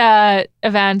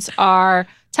 events are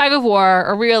tug of war,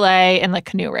 a relay, and the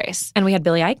canoe race. And we had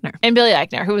Billy Eichner. And Billy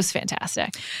Eichner, who was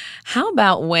fantastic. How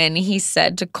about when he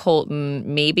said to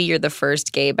Colton, maybe you're the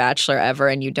first gay bachelor ever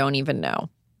and you don't even know?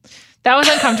 That was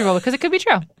uncomfortable because it could be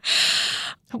true.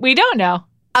 We don't know.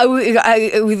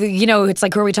 It's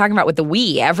like, who are we talking about with the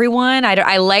we? Everyone?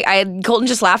 Colton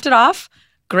just laughed it off.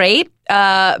 Great.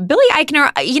 Billy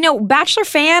Eichner, Bachelor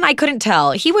fan, I couldn't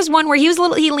tell. He was one where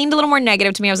he leaned a little more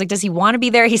negative to me. I was like, does he want to be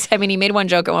there? He made one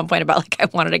joke at one point about like, I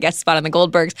wanted a guest spot on the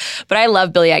Goldbergs, but I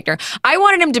love Billy Eichner. I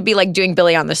wanted him to be like doing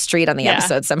Billy on the street on the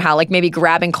episode somehow, like maybe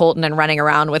grabbing Colton and running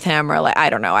around with him, or like, I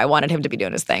don't know. I wanted him to be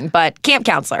doing his thing, but camp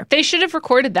counselor. They should have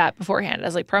recorded that beforehand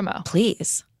as like promo.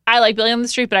 Please. I like Billy on the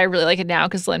Street, but I really like it now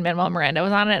because Lin-Manuel Miranda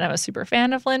was on it, and I'm a super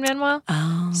fan of Lin-Manuel.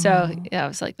 Oh. So yeah, I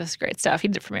was like, this is great stuff. He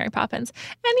did it for Mary Poppins.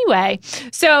 Anyway,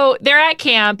 so they're at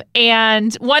camp,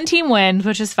 and one team wins,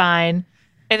 which is fine.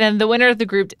 And then the winner of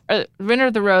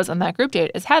the rose on that group date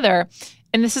is Heather,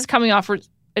 and this is coming off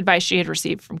advice she had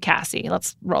received from Cassie.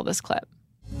 Let's roll this clip.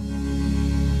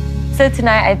 So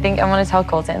tonight, I think I want to tell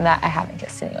Colton that I haven't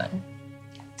kissed anyone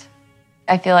yet.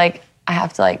 I feel like I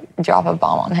have to like drop a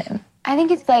bomb on him. I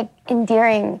think it's like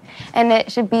endearing, and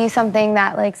it should be something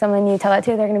that like someone you tell it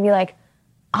to, they're gonna be like,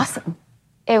 awesome.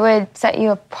 It would set you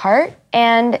apart,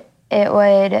 and it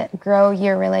would grow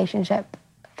your relationship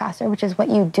faster, which is what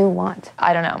you do want.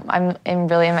 I don't know, I'm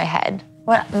really in my head.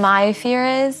 What my fear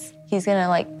is, he's gonna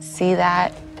like see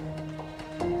that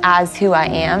as who I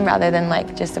am rather than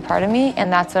like just a part of me,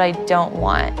 and that's what I don't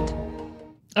want.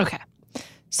 Okay.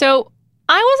 So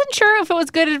I wasn't sure if it was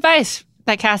good advice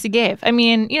that Cassie gave. I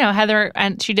mean, Heather,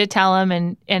 and she did tell him,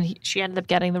 and she ended up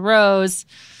getting the rose.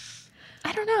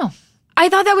 I don't know. I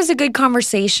thought that was a good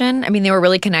conversation. I mean, they were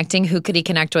really connecting. Who could he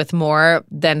connect with more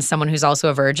than someone who's also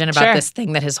a virgin about this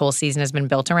thing that his whole season has been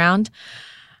built around?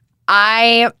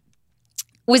 I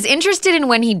was interested in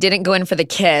when he didn't go in for the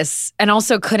kiss and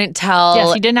also couldn't tell.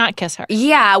 Yes, he did not kiss her.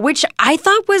 Yeah, which I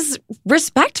thought was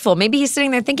respectful. Maybe he's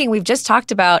sitting there thinking, we've just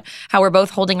talked about how we're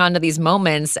both holding on to these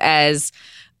moments as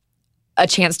a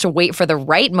chance to wait for the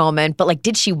right moment, but like,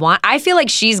 did she want? I feel like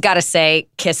she's got to say,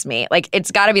 kiss me. Like,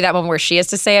 it's got to be that moment where she has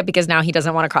to say it, because now he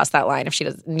doesn't want to cross that line if she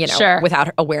doesn't, without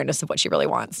her awareness of what she really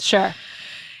wants. Sure.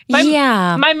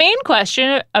 My main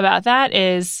question about that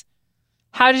is,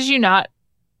 how did you not,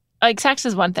 like, sex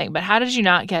is one thing, but how did you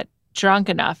not get drunk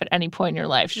enough at any point in your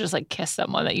life to just like kiss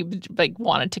someone that you like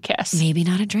wanted to kiss. Maybe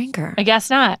not a drinker. I guess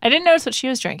not. I didn't notice what she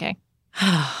was drinking.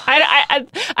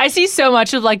 I see so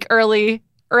much of like early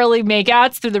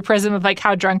makeouts through the prism of like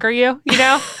how drunk are you, you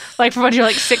know? Like from when you're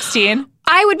like 16.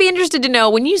 I would be interested to know,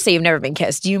 when you say you've never been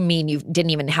kissed, do you mean you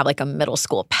didn't even have like a middle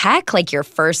school peck? Like your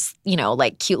first,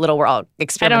 like cute little, we're all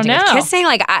experimenting with kissing?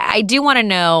 Like I do want to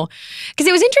know, because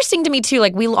it was interesting to me too.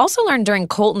 Like we also learned during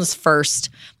Colton's first,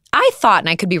 I thought, and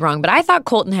I could be wrong, but I thought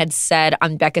Colton had said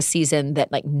on Becca's season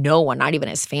that like no one, not even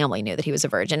his family, knew that he was a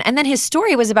virgin. And then his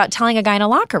story was about telling a guy in a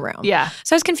locker room. Yeah.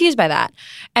 So I was confused by that.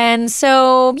 And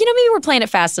so, maybe we're playing it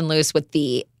fast and loose with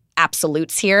the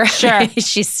absolutes here. Sure.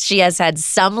 She has had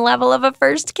some level of a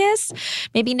first kiss.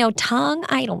 Maybe no tongue.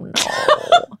 I don't know.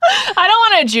 I don't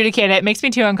want to adjudicate it. It makes me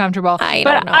too uncomfortable. I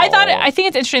don't know. I think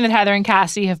it's interesting that Heather and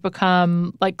Cassie have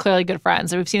become like clearly good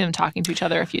friends. We've seen them talking to each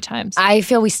other a few times. I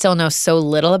feel we still know so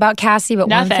little about Cassie, but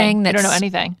Nothing. one thing I that's... don't know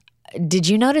anything. Did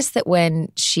you notice that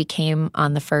when she came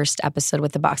on the first episode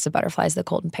with the box of butterflies, that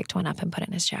Colton picked one up and put it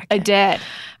in his jacket? I did.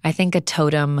 I think a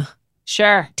totem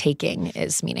taking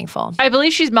is meaningful. I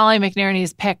believe she's Molly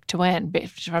McNerney's pick to win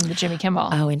from the Jimmy Kimmel.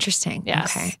 Oh, interesting.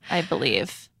 Yes, okay. I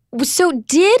believe. So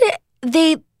did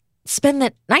they spend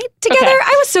the night together? Okay.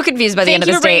 I was so confused by the end of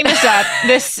this date. Thank you for bringing this up.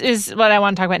 This is what I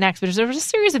want to talk about next, because there was a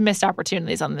series of missed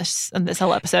opportunities on this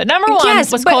whole episode. Number one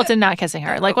was Colton not kissing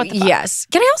her. Like, what the fuck? Yes.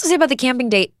 Can I also say about the camping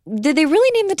date, did they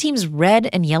really name the teams Red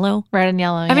and Yellow? Red and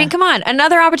Yellow, I mean, come on.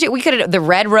 Another opportunity. We could have the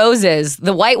red roses,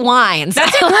 the white wines.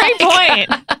 That's a great point.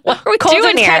 What are we Colton's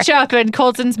doing here? ketchup and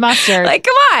Colton's mustard. Like,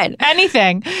 come on.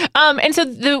 Anything. And so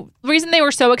the reason they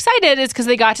were so excited is because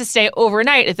they got to stay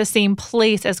overnight at the same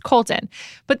place as Colton.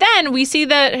 But then we see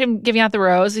him giving out the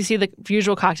rose. We see the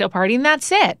usual cocktail party, and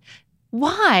that's it.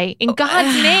 Why, in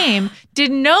God's name,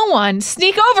 did no one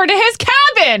sneak over to his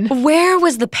cabin? Where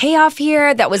was the payoff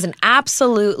here? That was an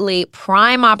absolutely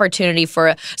prime opportunity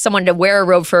for someone to wear a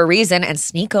robe for a reason and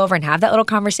sneak over and have that little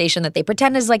conversation that they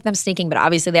pretend is like them sneaking, but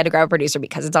obviously they had to grab a producer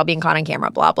because it's all being caught on camera,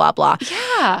 blah, blah, blah.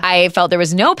 Yeah. I felt there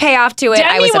was no payoff to it. Demi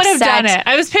I was would upset. have done it.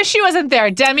 I was pissed she wasn't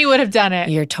there. Demi would have done it.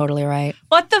 You're totally right.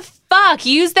 What the fuck?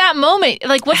 Use that moment.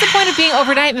 Like, what's the point of being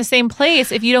overnight in the same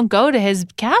place if you don't go to his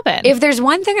cabin? If there's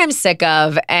one thing I'm sick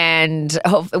of, and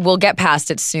we'll get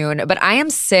past it soon, but I am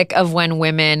sick of when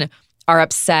women are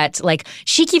upset. Like,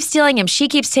 she keeps stealing him. She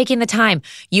keeps taking the time.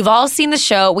 You've all seen the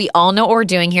show. We all know what we're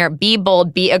doing here. Be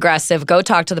bold, be aggressive, go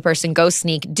talk to the person, go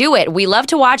sneak, do it. We love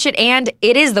to watch it, and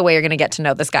it is the way you're going to get to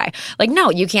know this guy. Like, no,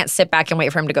 you can't sit back and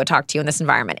wait for him to go talk to you in this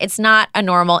environment. It's not a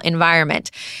normal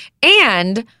environment.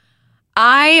 And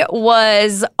I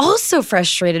was also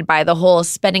frustrated by the whole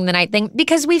spending the night thing,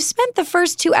 because we've spent the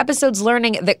first 2 episodes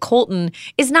learning that Colton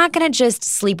is not going to just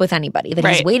sleep with anybody, that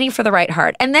he's waiting for the right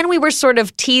heart. And then we were sort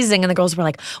of teasing, and the girls were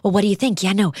like, well, what do you think?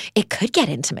 Yeah, no, it could get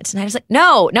intimate tonight. I was like,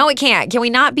 no, it can't. Can we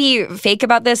not be fake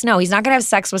about this? No, he's not going to have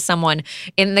sex with someone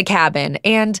in the cabin.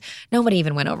 And nobody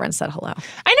even went over and said hello.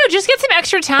 I know, just get some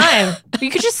extra time. You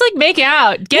could just like make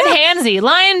out, get handsy,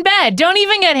 lie in bed. Don't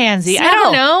even get handsy. Snuggle. I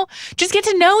don't know. Just get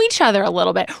to know each other a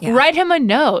little bit. Yeah. Write him a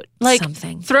note. Like,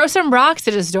 something. Throw some rocks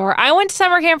at his door. I went to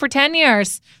summer camp for 10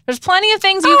 years. There's plenty of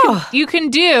things you can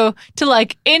do to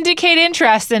like indicate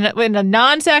interest in a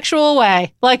non-sexual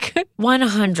way. Like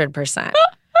 100%.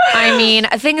 I mean,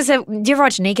 things that, do you ever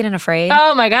watch Naked and Afraid?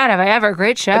 Oh my God, have I ever?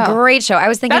 Great show. A great show. I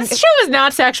was thinking. That show is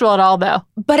not sexual at all, though.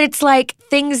 But it's like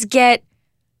things get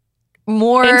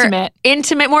more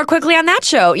intimate more quickly on that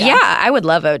show. Yeah, I would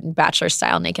love a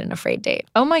Bachelor-style Naked and Afraid date.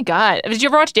 Oh my God. Did you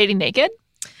ever watch Dating Naked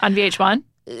on VH1?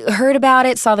 Heard about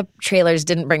it, saw the trailers,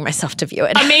 didn't bring myself to view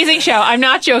it. Amazing show. I'm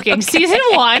not joking. Okay. Season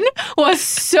 1 was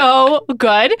so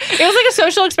good. It was like a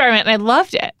social experiment, and I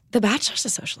loved it. The Bachelor's a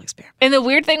social experiment. And the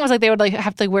weird thing was like they would like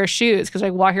have to like wear shoes because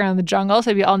like walking around the jungle, so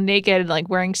they'd be all naked and like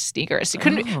wearing sneakers. It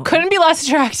couldn't be less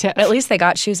attractive. At least they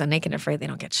got shoes on Naked and Afraid. They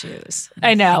don't get shoes.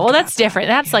 I know. Well, that's different.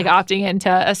 That's like opting into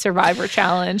a Survivor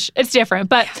challenge. It's different.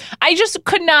 But I just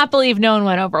could not believe no one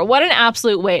went over. What an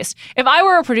absolute waste. If I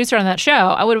were a producer on that show,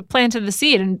 I would have planted the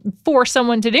seed and forced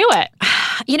someone to do it.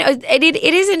 You know, it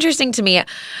is interesting to me.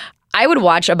 I would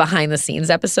watch a behind the scenes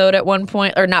episode at one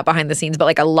point, or not behind the scenes, but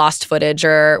like a lost footage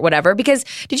or whatever. Because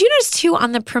did you notice too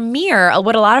on the premiere,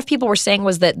 what a lot of people were saying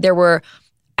was that there were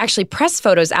actually press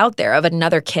photos out there of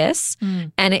another kiss,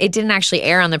 and it didn't actually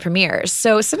air on the premiere.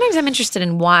 So sometimes I'm interested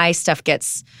in why stuff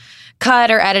gets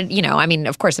cut or edited. You know, I mean,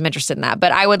 of course I'm interested in that,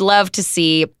 but I would love to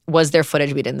see, was there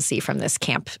footage we didn't see from this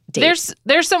camp date?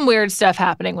 There's some weird stuff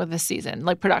happening with this season,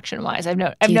 like production wise. I've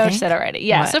noticed that already.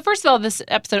 Yeah. What? So first of all, this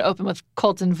episode opened with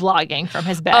Colton vlogging from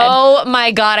his bed. Oh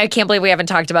my God, I can't believe we haven't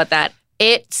talked about that.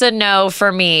 It's a no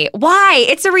for me. Why?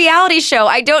 It's a reality show.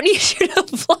 I don't need you to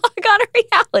vlog like on a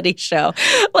reality show.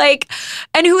 Like,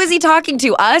 and who is he talking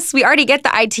to? Us? We already get the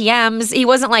ITMs. He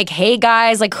wasn't like, hey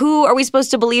guys, like who are we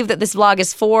supposed to believe that this vlog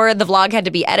is for? The vlog had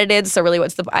to be edited, so really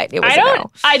what's the I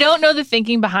don't know the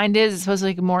thinking behind it. It's supposed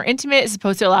to be more intimate. It's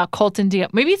supposed to allow Colton to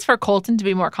maybe it's for Colton to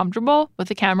be more comfortable with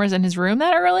the cameras in his room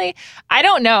that early. I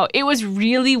don't know. It was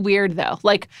really weird though.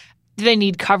 Like, do they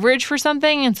need coverage for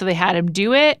something? And so they had him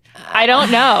do it? I don't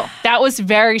know. That was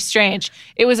very strange.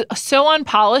 It was so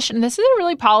unpolished, and this is a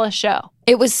really polished show.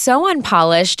 It was so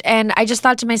unpolished, and I just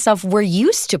thought to myself, we're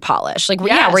used to polish. Like,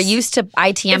 Yes. we're used to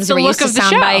ITMs, It's the we're used to look of the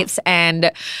sound show. bites,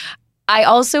 and I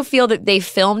also feel that they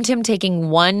filmed him taking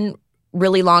one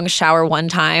really long shower one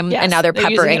time, Yes, and now they're they're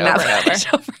using peppering it that over and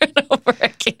footage over and over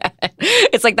again.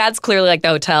 It's like that's clearly like the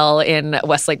hotel in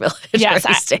Westlake Village Yes,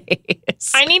 where he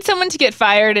stays. I need someone to get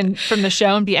fired from the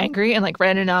show and be angry and like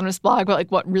write an anonymous blog about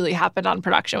like what really happened on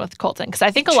production with Colton, because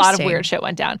I think a lot of Interesting. weird shit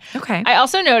went down. Okay. I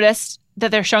also noticed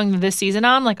that they're showing this season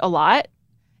on like a lot,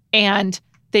 and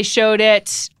they showed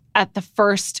it at the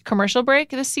first commercial break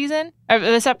this season, or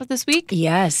this week.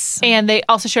 Yes. And they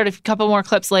also showed a couple more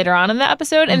clips later on in the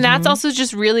episode. And that's also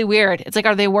just really weird. It's like,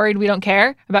 are they worried we don't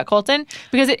care about Colton?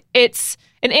 Because it's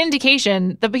an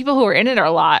indication the people who are in it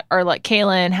a lot are like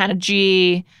Kaylin, Hannah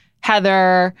G,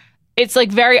 Heather. It's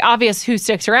like very obvious who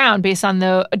sticks around based on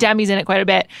Demi's in it quite a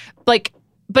bit. Like,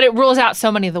 but it rules out so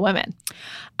many of the women.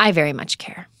 I very much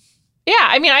care. Yeah,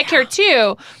 I mean, I care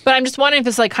too, but I'm just wondering if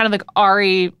it's like kind of like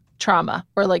Ari trauma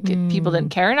or like people didn't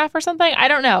care enough or something. I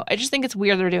don't know. I just think it's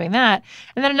weird they're doing that.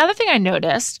 And then another thing I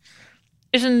noticed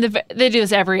is they do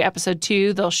this every episode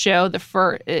too. They'll show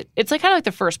it's like kind of like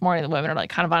the first morning the women are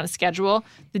like kind of on a schedule.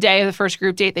 The day of the first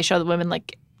group date, they show the women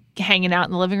like hanging out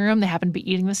in the living room. They happen to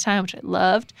be eating this time, which I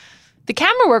loved. The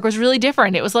camera work was really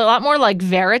different. It was a lot more like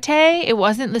verite. It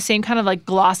wasn't the same kind of like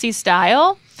glossy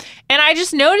style. And I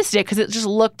just noticed it because it just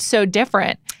looked so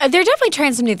different. They're definitely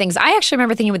trying some new things. I actually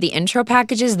remember thinking with the intro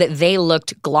packages that they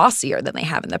looked glossier than they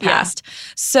have in the past.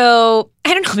 So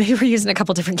I don't know, maybe we're using a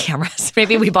couple different cameras.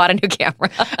 Maybe we bought a new camera.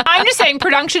 I'm just saying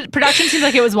production seems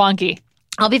like it was wonky.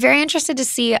 I'll be very interested to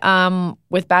see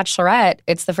with Bachelorette.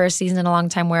 It's the first season in a long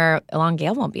time where Elon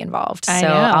Gale won't be involved. I So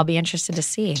know. I'll be interested to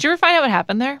see. Did you ever find out what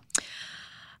happened there?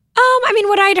 I mean,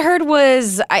 what I'd heard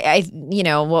was,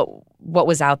 what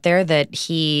was out there that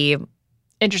he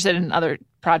Interested in other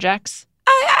projects?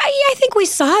 I think we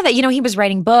saw that, he was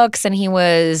writing books and he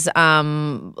was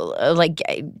like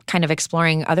kind of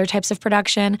exploring other types of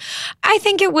production. I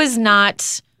think it was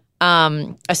not a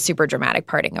super dramatic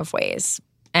parting of ways.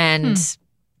 And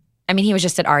I mean, he was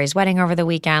just at Ari's wedding over the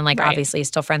weekend. Like, Right. obviously, he's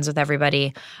still friends with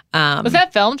everybody. Was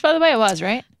that filmed, by the way? It was,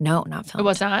 right? No, not filmed. It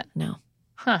was not? No.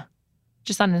 Huh.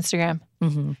 Just on Instagram.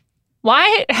 Mm-hmm.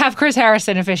 Why have Chris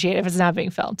Harrison officiate if it's not being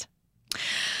filmed?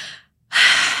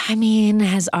 I mean,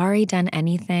 has Ari done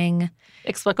anything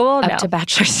Explicable? up No. to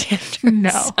Bachelor standards?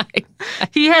 No.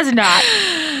 He has not.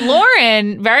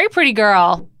 Lauren, very pretty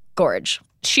girl. Gorge.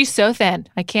 She's so thin.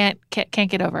 I can't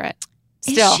get over it.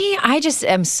 Still. Is she? I just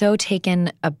am so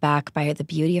taken aback by the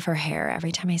beauty of her hair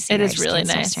every time I see It her. is I just really can't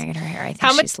stop nice. staring at her hair. I think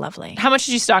How much- she's lovely. How much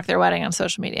did you stalk their wedding on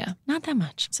social media? Not that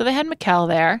much. So they had Mikkel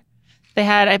there. They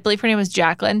had, I believe her name was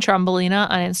Jacqueline Trombolina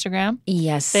on Instagram.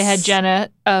 Yes. They had Jenna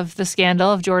of the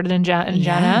scandal of Jordan and Jenna.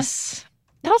 Yes.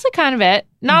 That was like kind of it.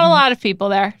 Not a lot of people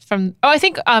there. I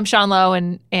think Sean Lowe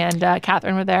and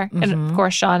Catherine were there. And of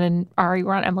course, Sean and Ari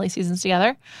were on Emily seasons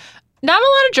together. Not a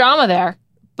lot of drama there,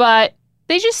 but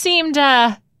they just seemed,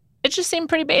 it just seemed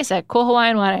pretty basic. Cool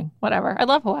Hawaiian wedding. Whatever. I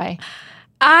love Hawaii.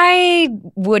 I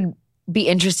would be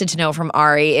interested to know from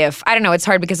Ari if, I don't know, it's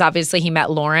hard because obviously he met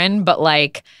Lauren, but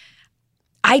like,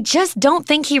 I just don't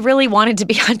think he really wanted to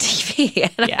be on TV.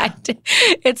 And Yeah.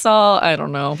 it's all, I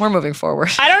don't know. We're moving forward.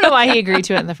 I don't know why he agreed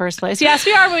to it in the first place. Yes,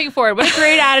 we are moving forward. What a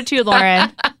great attitude,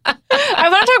 Lauren. I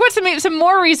want to talk about some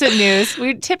more recent news.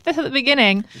 We tipped this at the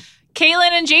beginning. Caitlin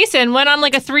and Jason went on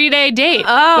like a 3-day date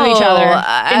with each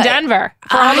other in Denver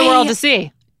for all the world to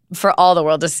see. For all the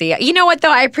world to see. You know what,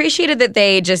 though? I appreciated that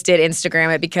they just did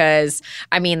Instagram it because,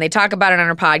 I mean, they talk about it on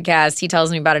our podcast. He tells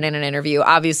me about it in an interview.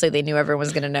 Obviously, they knew everyone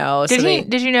was going to know.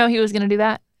 Did you know he was going to do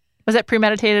that? Was that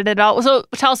premeditated at all? So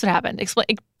tell us what happened.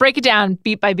 Break it down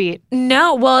beat by beat.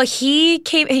 No, well, he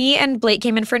and Blake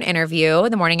came in for an interview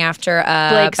the morning after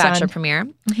Blake's Bachelor son. premiere.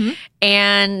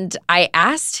 And I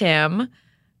asked him,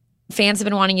 fans have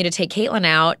been wanting you to take Caitlin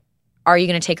out. Are you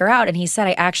going to take her out? And he said,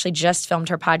 I actually just filmed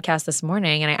her podcast this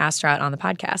morning and I asked her out on the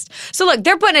podcast. So look,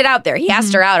 they're putting it out there. He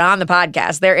asked her out on the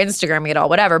podcast. They're Instagramming it all,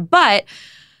 whatever. But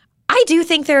I do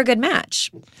think they're a good match.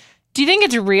 Do you think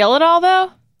it's real at all,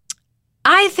 though?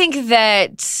 I think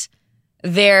that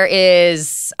there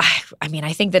is, I mean,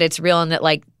 I think that it's real and that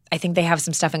like, I think they have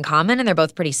some stuff in common, and they're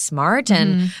both pretty smart,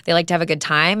 and they like to have a good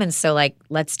time, and so like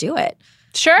let's do it.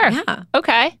 Sure. Yeah.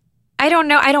 Okay. I don't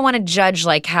know. I don't want to judge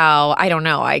like how, I don't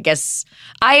know. I guess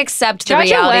I accept the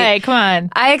Judge reality. away. Come on.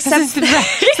 I accept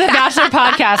It's the Bachelor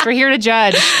podcast. We're here to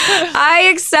judge. I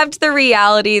accept the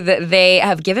reality that they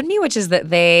have given me, which is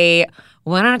that they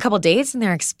went on a couple dates and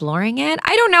they're exploring it.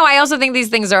 I don't know. I also think these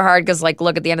things are hard because, like,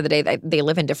 look, at the end of the day, they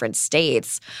live in different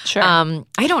states. Sure.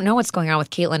 I don't know what's going on with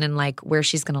Caitlyn and, like, where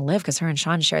she's going to live because her and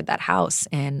Sean shared that house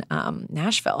in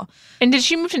Nashville. And did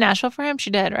she move to Nashville for him? She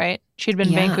did, right? She'd been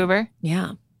in Vancouver?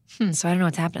 Yeah. So I don't know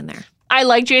what's happening there. I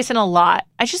like Jason a lot.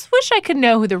 I just wish I could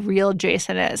know who the real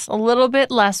Jason is. A little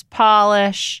bit less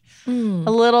polish, a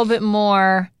little bit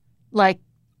more, like,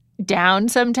 down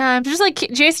sometimes. Just like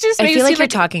Jason just makes I feel like you're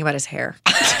talking about his hair.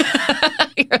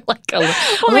 You're like a maybe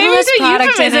little less it's a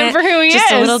product in euphemism it, for who he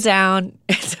just is. a little down.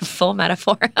 It's a full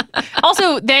metaphor.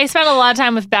 Also, they spent a lot of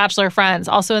time with Bachelor friends.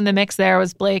 Also in the mix there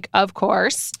was Blake, of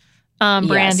course,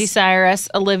 Brandy Cyrus,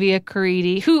 Olivia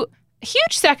Caridi, who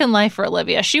huge second life for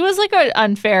Olivia. She was like an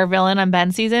unfair villain on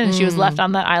Ben's season, and she was left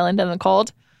on that island in the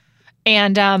cold.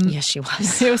 And yes, she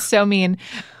was. It was so mean.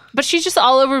 But she's just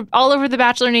all over the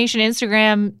Bachelor Nation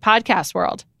Instagram podcast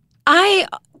world. I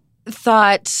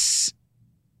thought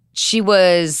she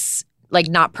was like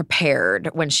not prepared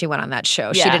when she went on that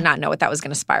show. Yeah. She did not know what that was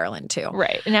going to spiral into.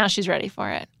 Right. And now she's ready for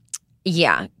it.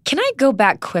 Yeah. Can I go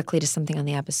back quickly to something on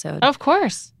the episode? Of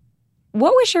course.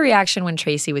 What was your reaction when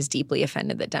Tracy was deeply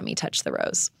offended that Demi touched the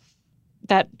rose?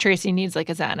 That Tracy needs like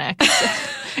a Xanax.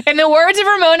 In the words of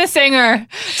Ramona Singer,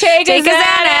 take a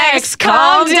Xanax,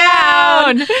 calm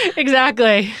down.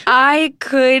 Exactly. I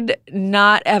could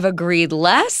not have agreed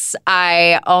less.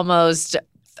 I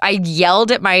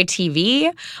yelled at my TV.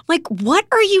 I'm like, what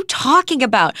are you talking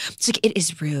about? It's like, it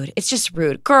is rude. It's just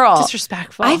rude. Girl.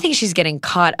 Disrespectful. I think she's getting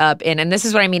caught up in, and this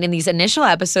is what I mean, in these initial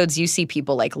episodes, you see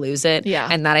people like lose it. Yeah.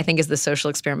 And that I think is the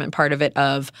social experiment part of it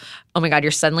of, oh my God,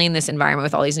 you're suddenly in this environment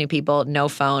with all these new people, no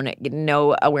phone,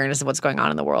 no awareness of what's going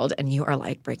on in the world, and you are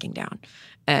like breaking down.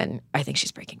 And I think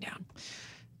she's breaking down.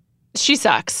 She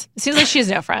sucks. It seems like she has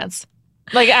no friends.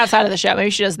 Like outside of the show.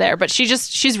 Maybe she does there, but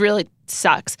she's really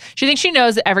sucks. She thinks she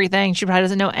knows everything. She probably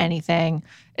doesn't know anything.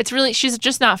 She's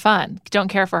just not fun. Don't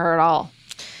care for her at all.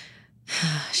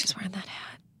 She's wearing that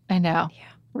hat. I know. Yeah.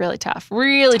 Really tough.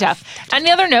 Really tough.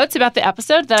 Any other notes about the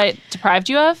episode that I deprived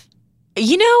you of?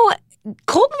 You know,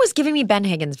 Colton was giving me Ben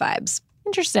Higgins vibes.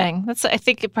 Interesting. That's, I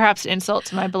think, perhaps an insult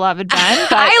to my beloved Ben.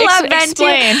 But I love Ben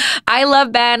explain. too. I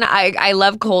love Ben. I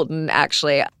love Colton,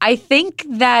 actually. I think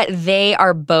that they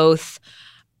are both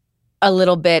a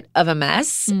little bit of a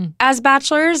mess as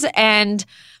bachelors. And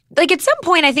like at some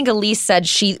point, I think Elise said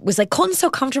she was like, Colton's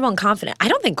so comfortable and confident. I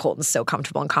don't think Colton's so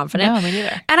comfortable and confident. No, me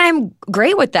neither. And I'm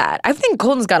great with that. I think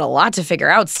Colton's got a lot to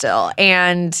figure out still.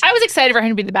 And I was excited for him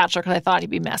to be the Bachelor because I thought he'd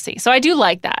be messy. So I do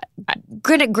like that.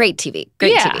 Great TV.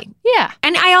 Great TV. Yeah.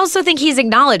 And I also think he's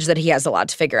acknowledged that he has a lot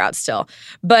to figure out still.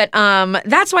 But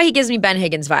that's why he gives me Ben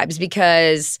Higgins vibes,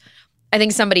 because I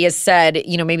think somebody has said,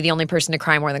 you know, maybe the only person to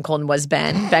cry more than Colton was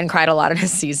Ben. Ben cried a lot in his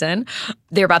season.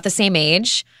 They're about the same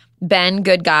age. Ben,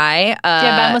 good guy.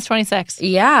 Ben was 26.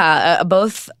 Yeah,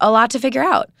 both a lot to figure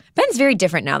out. Ben's very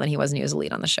different now than he was when he was a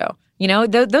lead on the show. You know,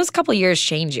 those couple years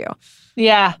change you.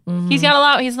 Yeah. He's a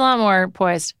lot more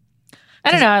poised.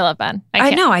 I don't know. I love Ben.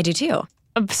 I know. I do too.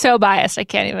 I'm so biased. I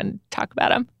can't even talk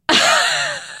about him.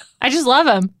 I just love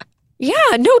him. Yeah,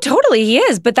 no, totally. He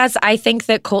is. But I think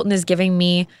that Colton is giving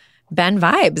me Ben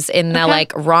vibes in the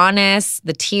like rawness,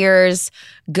 the tears,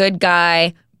 good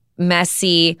guy,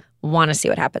 messy, want to see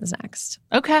what happens next.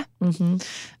 Okay.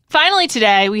 Finally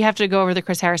today, we have to go over the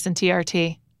Chris Harrison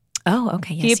TRT. Oh,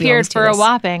 okay. Yes, he appeared for a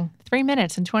whopping 3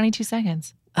 minutes and 22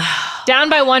 seconds. Down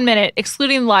by 1 minute,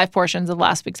 excluding the live portions of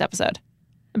last week's episode.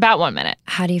 About 1 minute.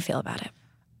 How do you feel about it?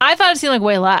 I thought it seemed like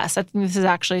way less. I think this is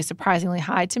actually surprisingly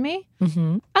high to me.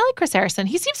 Mm-hmm. I like Chris Harrison.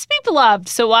 He seems to be beloved,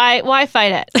 so why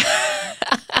fight it?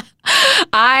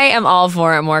 I am all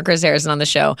for it. More Chris Harrison on the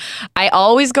show. I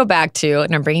always go back to,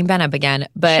 and I'm bringing Ben up again,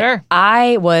 but sure.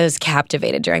 I was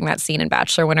captivated during that scene in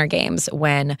Bachelor Winter Games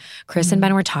when Chris and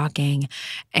Ben were talking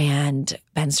and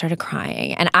Ben started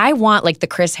crying. And I want like the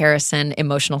Chris Harrison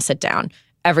emotional sit down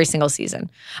every single season.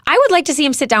 I would like to see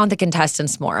him sit down with the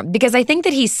contestants more because I think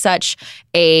that he's such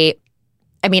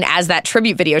as that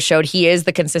tribute video showed, he is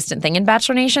the consistent thing in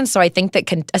Bachelor Nation. So I think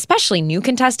that especially new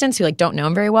contestants who like don't know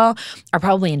him very well are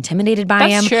probably intimidated by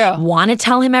him. That's true. Want to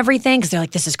tell him everything because they're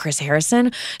like, this is Chris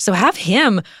Harrison. So have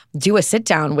him do a sit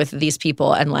down with these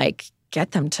people and like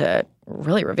get them to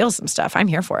really reveal some stuff. I'm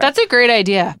here for it. That's a great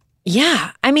idea.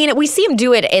 Yeah. I mean, we see him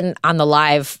do it on the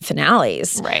live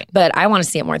finales. Right. But I want to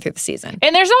see it more through the season.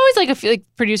 And there's always like a few like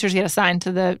producers get assigned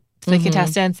to the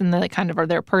contestants and they like, kind of are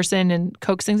their person and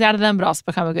coax things out of them, but also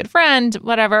become a good friend,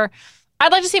 whatever.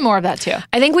 I'd like to see more of that too.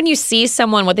 I think when you see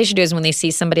someone, what they should do is when they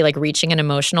see somebody like reaching an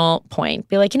emotional point,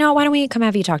 be like, why don't we come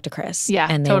have you talk to Chris? Yeah,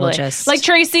 and they totally. will just like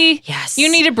Tracy. Yes,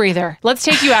 you need a breather. Let's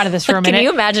take you out of this for a minute. Can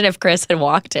you imagine if Chris had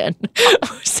walked in,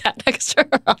 sat next to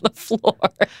her on the floor?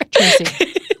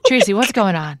 Tracy, what's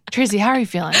going on? Tracy, how are you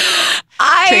feeling?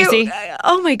 Tracy,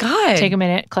 oh my God, take a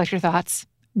minute, collect your thoughts.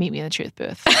 Meet me in the truth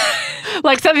booth.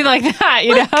 Like something like that,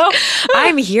 you know?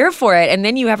 I'm here for it. And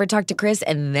then you have her talk to Chris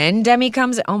and then Demi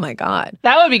comes. Oh my God.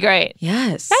 That would be great.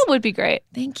 Yes. That would be great.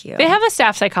 Thank you. They have a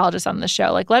staff psychologist on the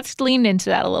show. Like, let's lean into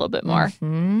that a little bit more.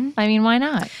 Mm-hmm. I mean, why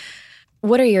not?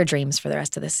 What are your dreams for the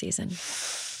rest of this season?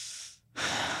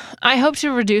 I hope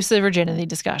to reduce the virginity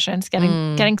discussions,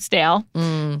 getting stale.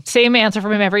 Same answer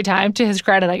from him every time, to his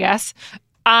credit, I guess.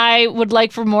 I would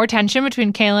like for more tension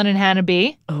between Caelynn and Hannah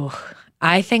B. Oh,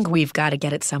 I think we've got to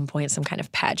get at some point some kind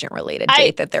of pageant-related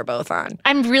date that they're both on.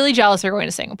 I'm really jealous they're going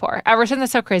to Singapore. Ever since I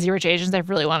saw Crazy Rich Asians,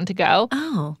 I've really wanted to go.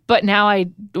 Oh. But now I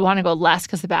want to go less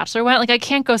because The Bachelor went. Like, I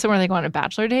can't go somewhere they go on a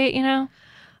Bachelor date, you know?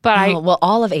 But well,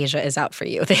 all of Asia is out for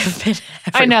you. They have been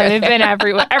everywhere. I know, they've been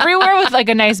everywhere. Everywhere with like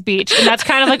a nice beach. And that's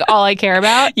kind of like all I care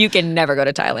about. You can never go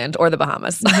to Thailand or the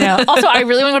Bahamas. No. Also, I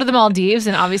really want to go to the Maldives.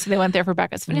 And obviously they went there for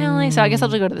Becca's finale. So I guess I'll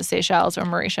have to go to the Seychelles or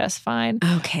Mauritius. Fine.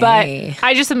 Okay. But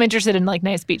I just am interested in like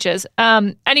nice beaches.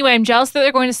 Anyway, I'm jealous that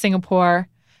they're going to Singapore.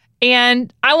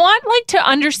 And I want like to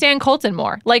understand Colton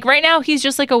more. Like right now, he's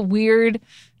just like a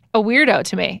weirdo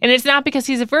to me. And it's not because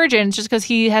he's a virgin. It's just because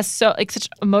he has such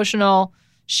emotional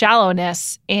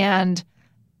shallowness, and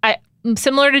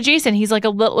similar to Jason, he's like a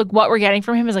little like what we're getting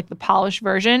from him is like the polished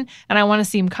version, and I want to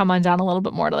see him come undone a little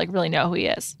bit more to like really know who he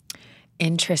is.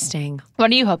 Interesting.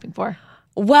 What are you hoping for?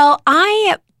 Well,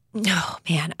 I'm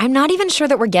not even sure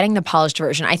that we're getting the polished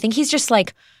version. I think he's just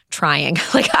like trying.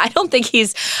 Like I think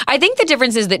the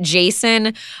difference is that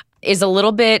Jason is a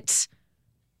little bit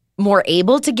more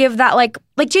able to give that like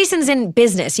Jason's in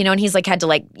business, you know, and he's like had to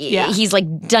like he's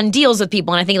like done deals with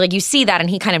people, and I think like you see that and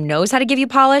he kind of knows how to give you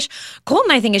polish. Colton,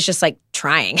 I think, is just like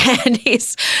trying, and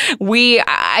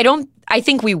I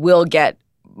think we will get,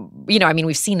 you know, I mean,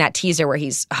 we've seen that teaser where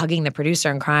he's hugging the producer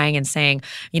and crying and saying,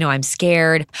 you know, I'm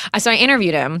scared. So I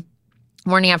interviewed him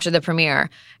morning after the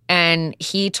premiere, and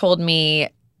he told me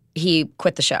he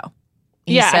quit the show.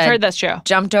 He said, I've heard that's true.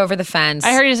 Jumped over the fence.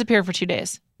 I heard he disappeared for 2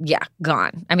 days. Yeah,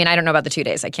 gone. I mean, I don't know about the 2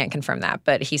 days. I can't confirm that.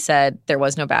 But he said there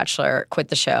was no Bachelor, quit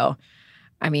the show.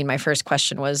 I mean, my first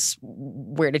question was,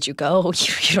 where did you go?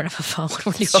 You don't have a phone.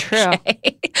 Were you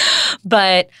okay?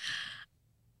 But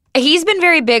he's been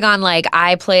very big on like,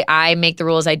 I make the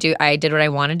rules. I did what I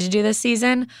wanted to do this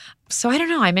season. So I don't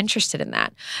know. I'm interested in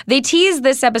that. They teased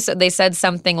this episode. They said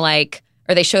something like,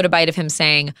 or they showed a bite of him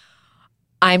saying,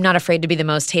 I'm not afraid to be the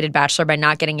most hated Bachelor by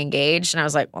not getting engaged. And I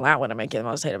was like, well, that wouldn't make you the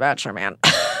most hated Bachelor, man.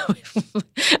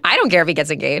 I don't care if he gets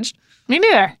engaged. Me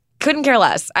neither. Couldn't care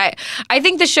less. I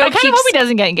think the show I kind of hope he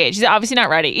doesn't get engaged. He's obviously not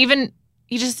ready. Even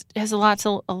he just has a life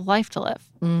to live.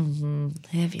 Mm-hmm.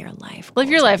 Live your life. Live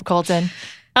your life, Colton.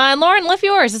 And Lauren, live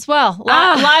yours as well.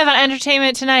 Live on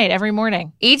Entertainment Tonight every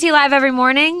morning. ET Live every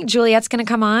morning. Juliet's going to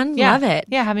come on. Yeah. Love it.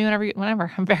 Yeah, have me whenever.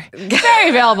 I'm very, very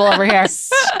available over here.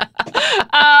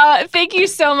 Thank you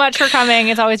so much for coming.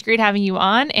 It's always great having you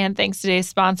on. And thanks to today's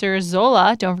sponsor,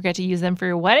 Zola. Don't forget to use them for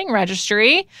your wedding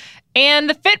registry. And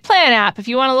the Fit Plan app. If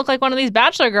you want to look like one of these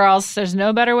Bachelor girls, there's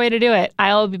no better way to do it.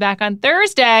 I will be back on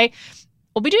Thursday.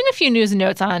 We'll be doing a few news and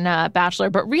notes on Bachelor,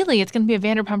 but really it's going to be a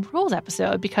Vanderpump Rules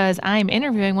episode because I'm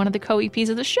interviewing one of the co-EPs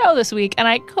of the show this week, and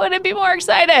I couldn't be more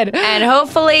excited. And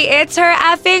hopefully it's her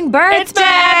effing birthday. It's my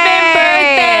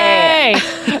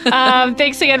effing birthday.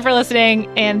 Thanks again for listening,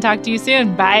 and talk to you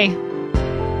soon. Bye.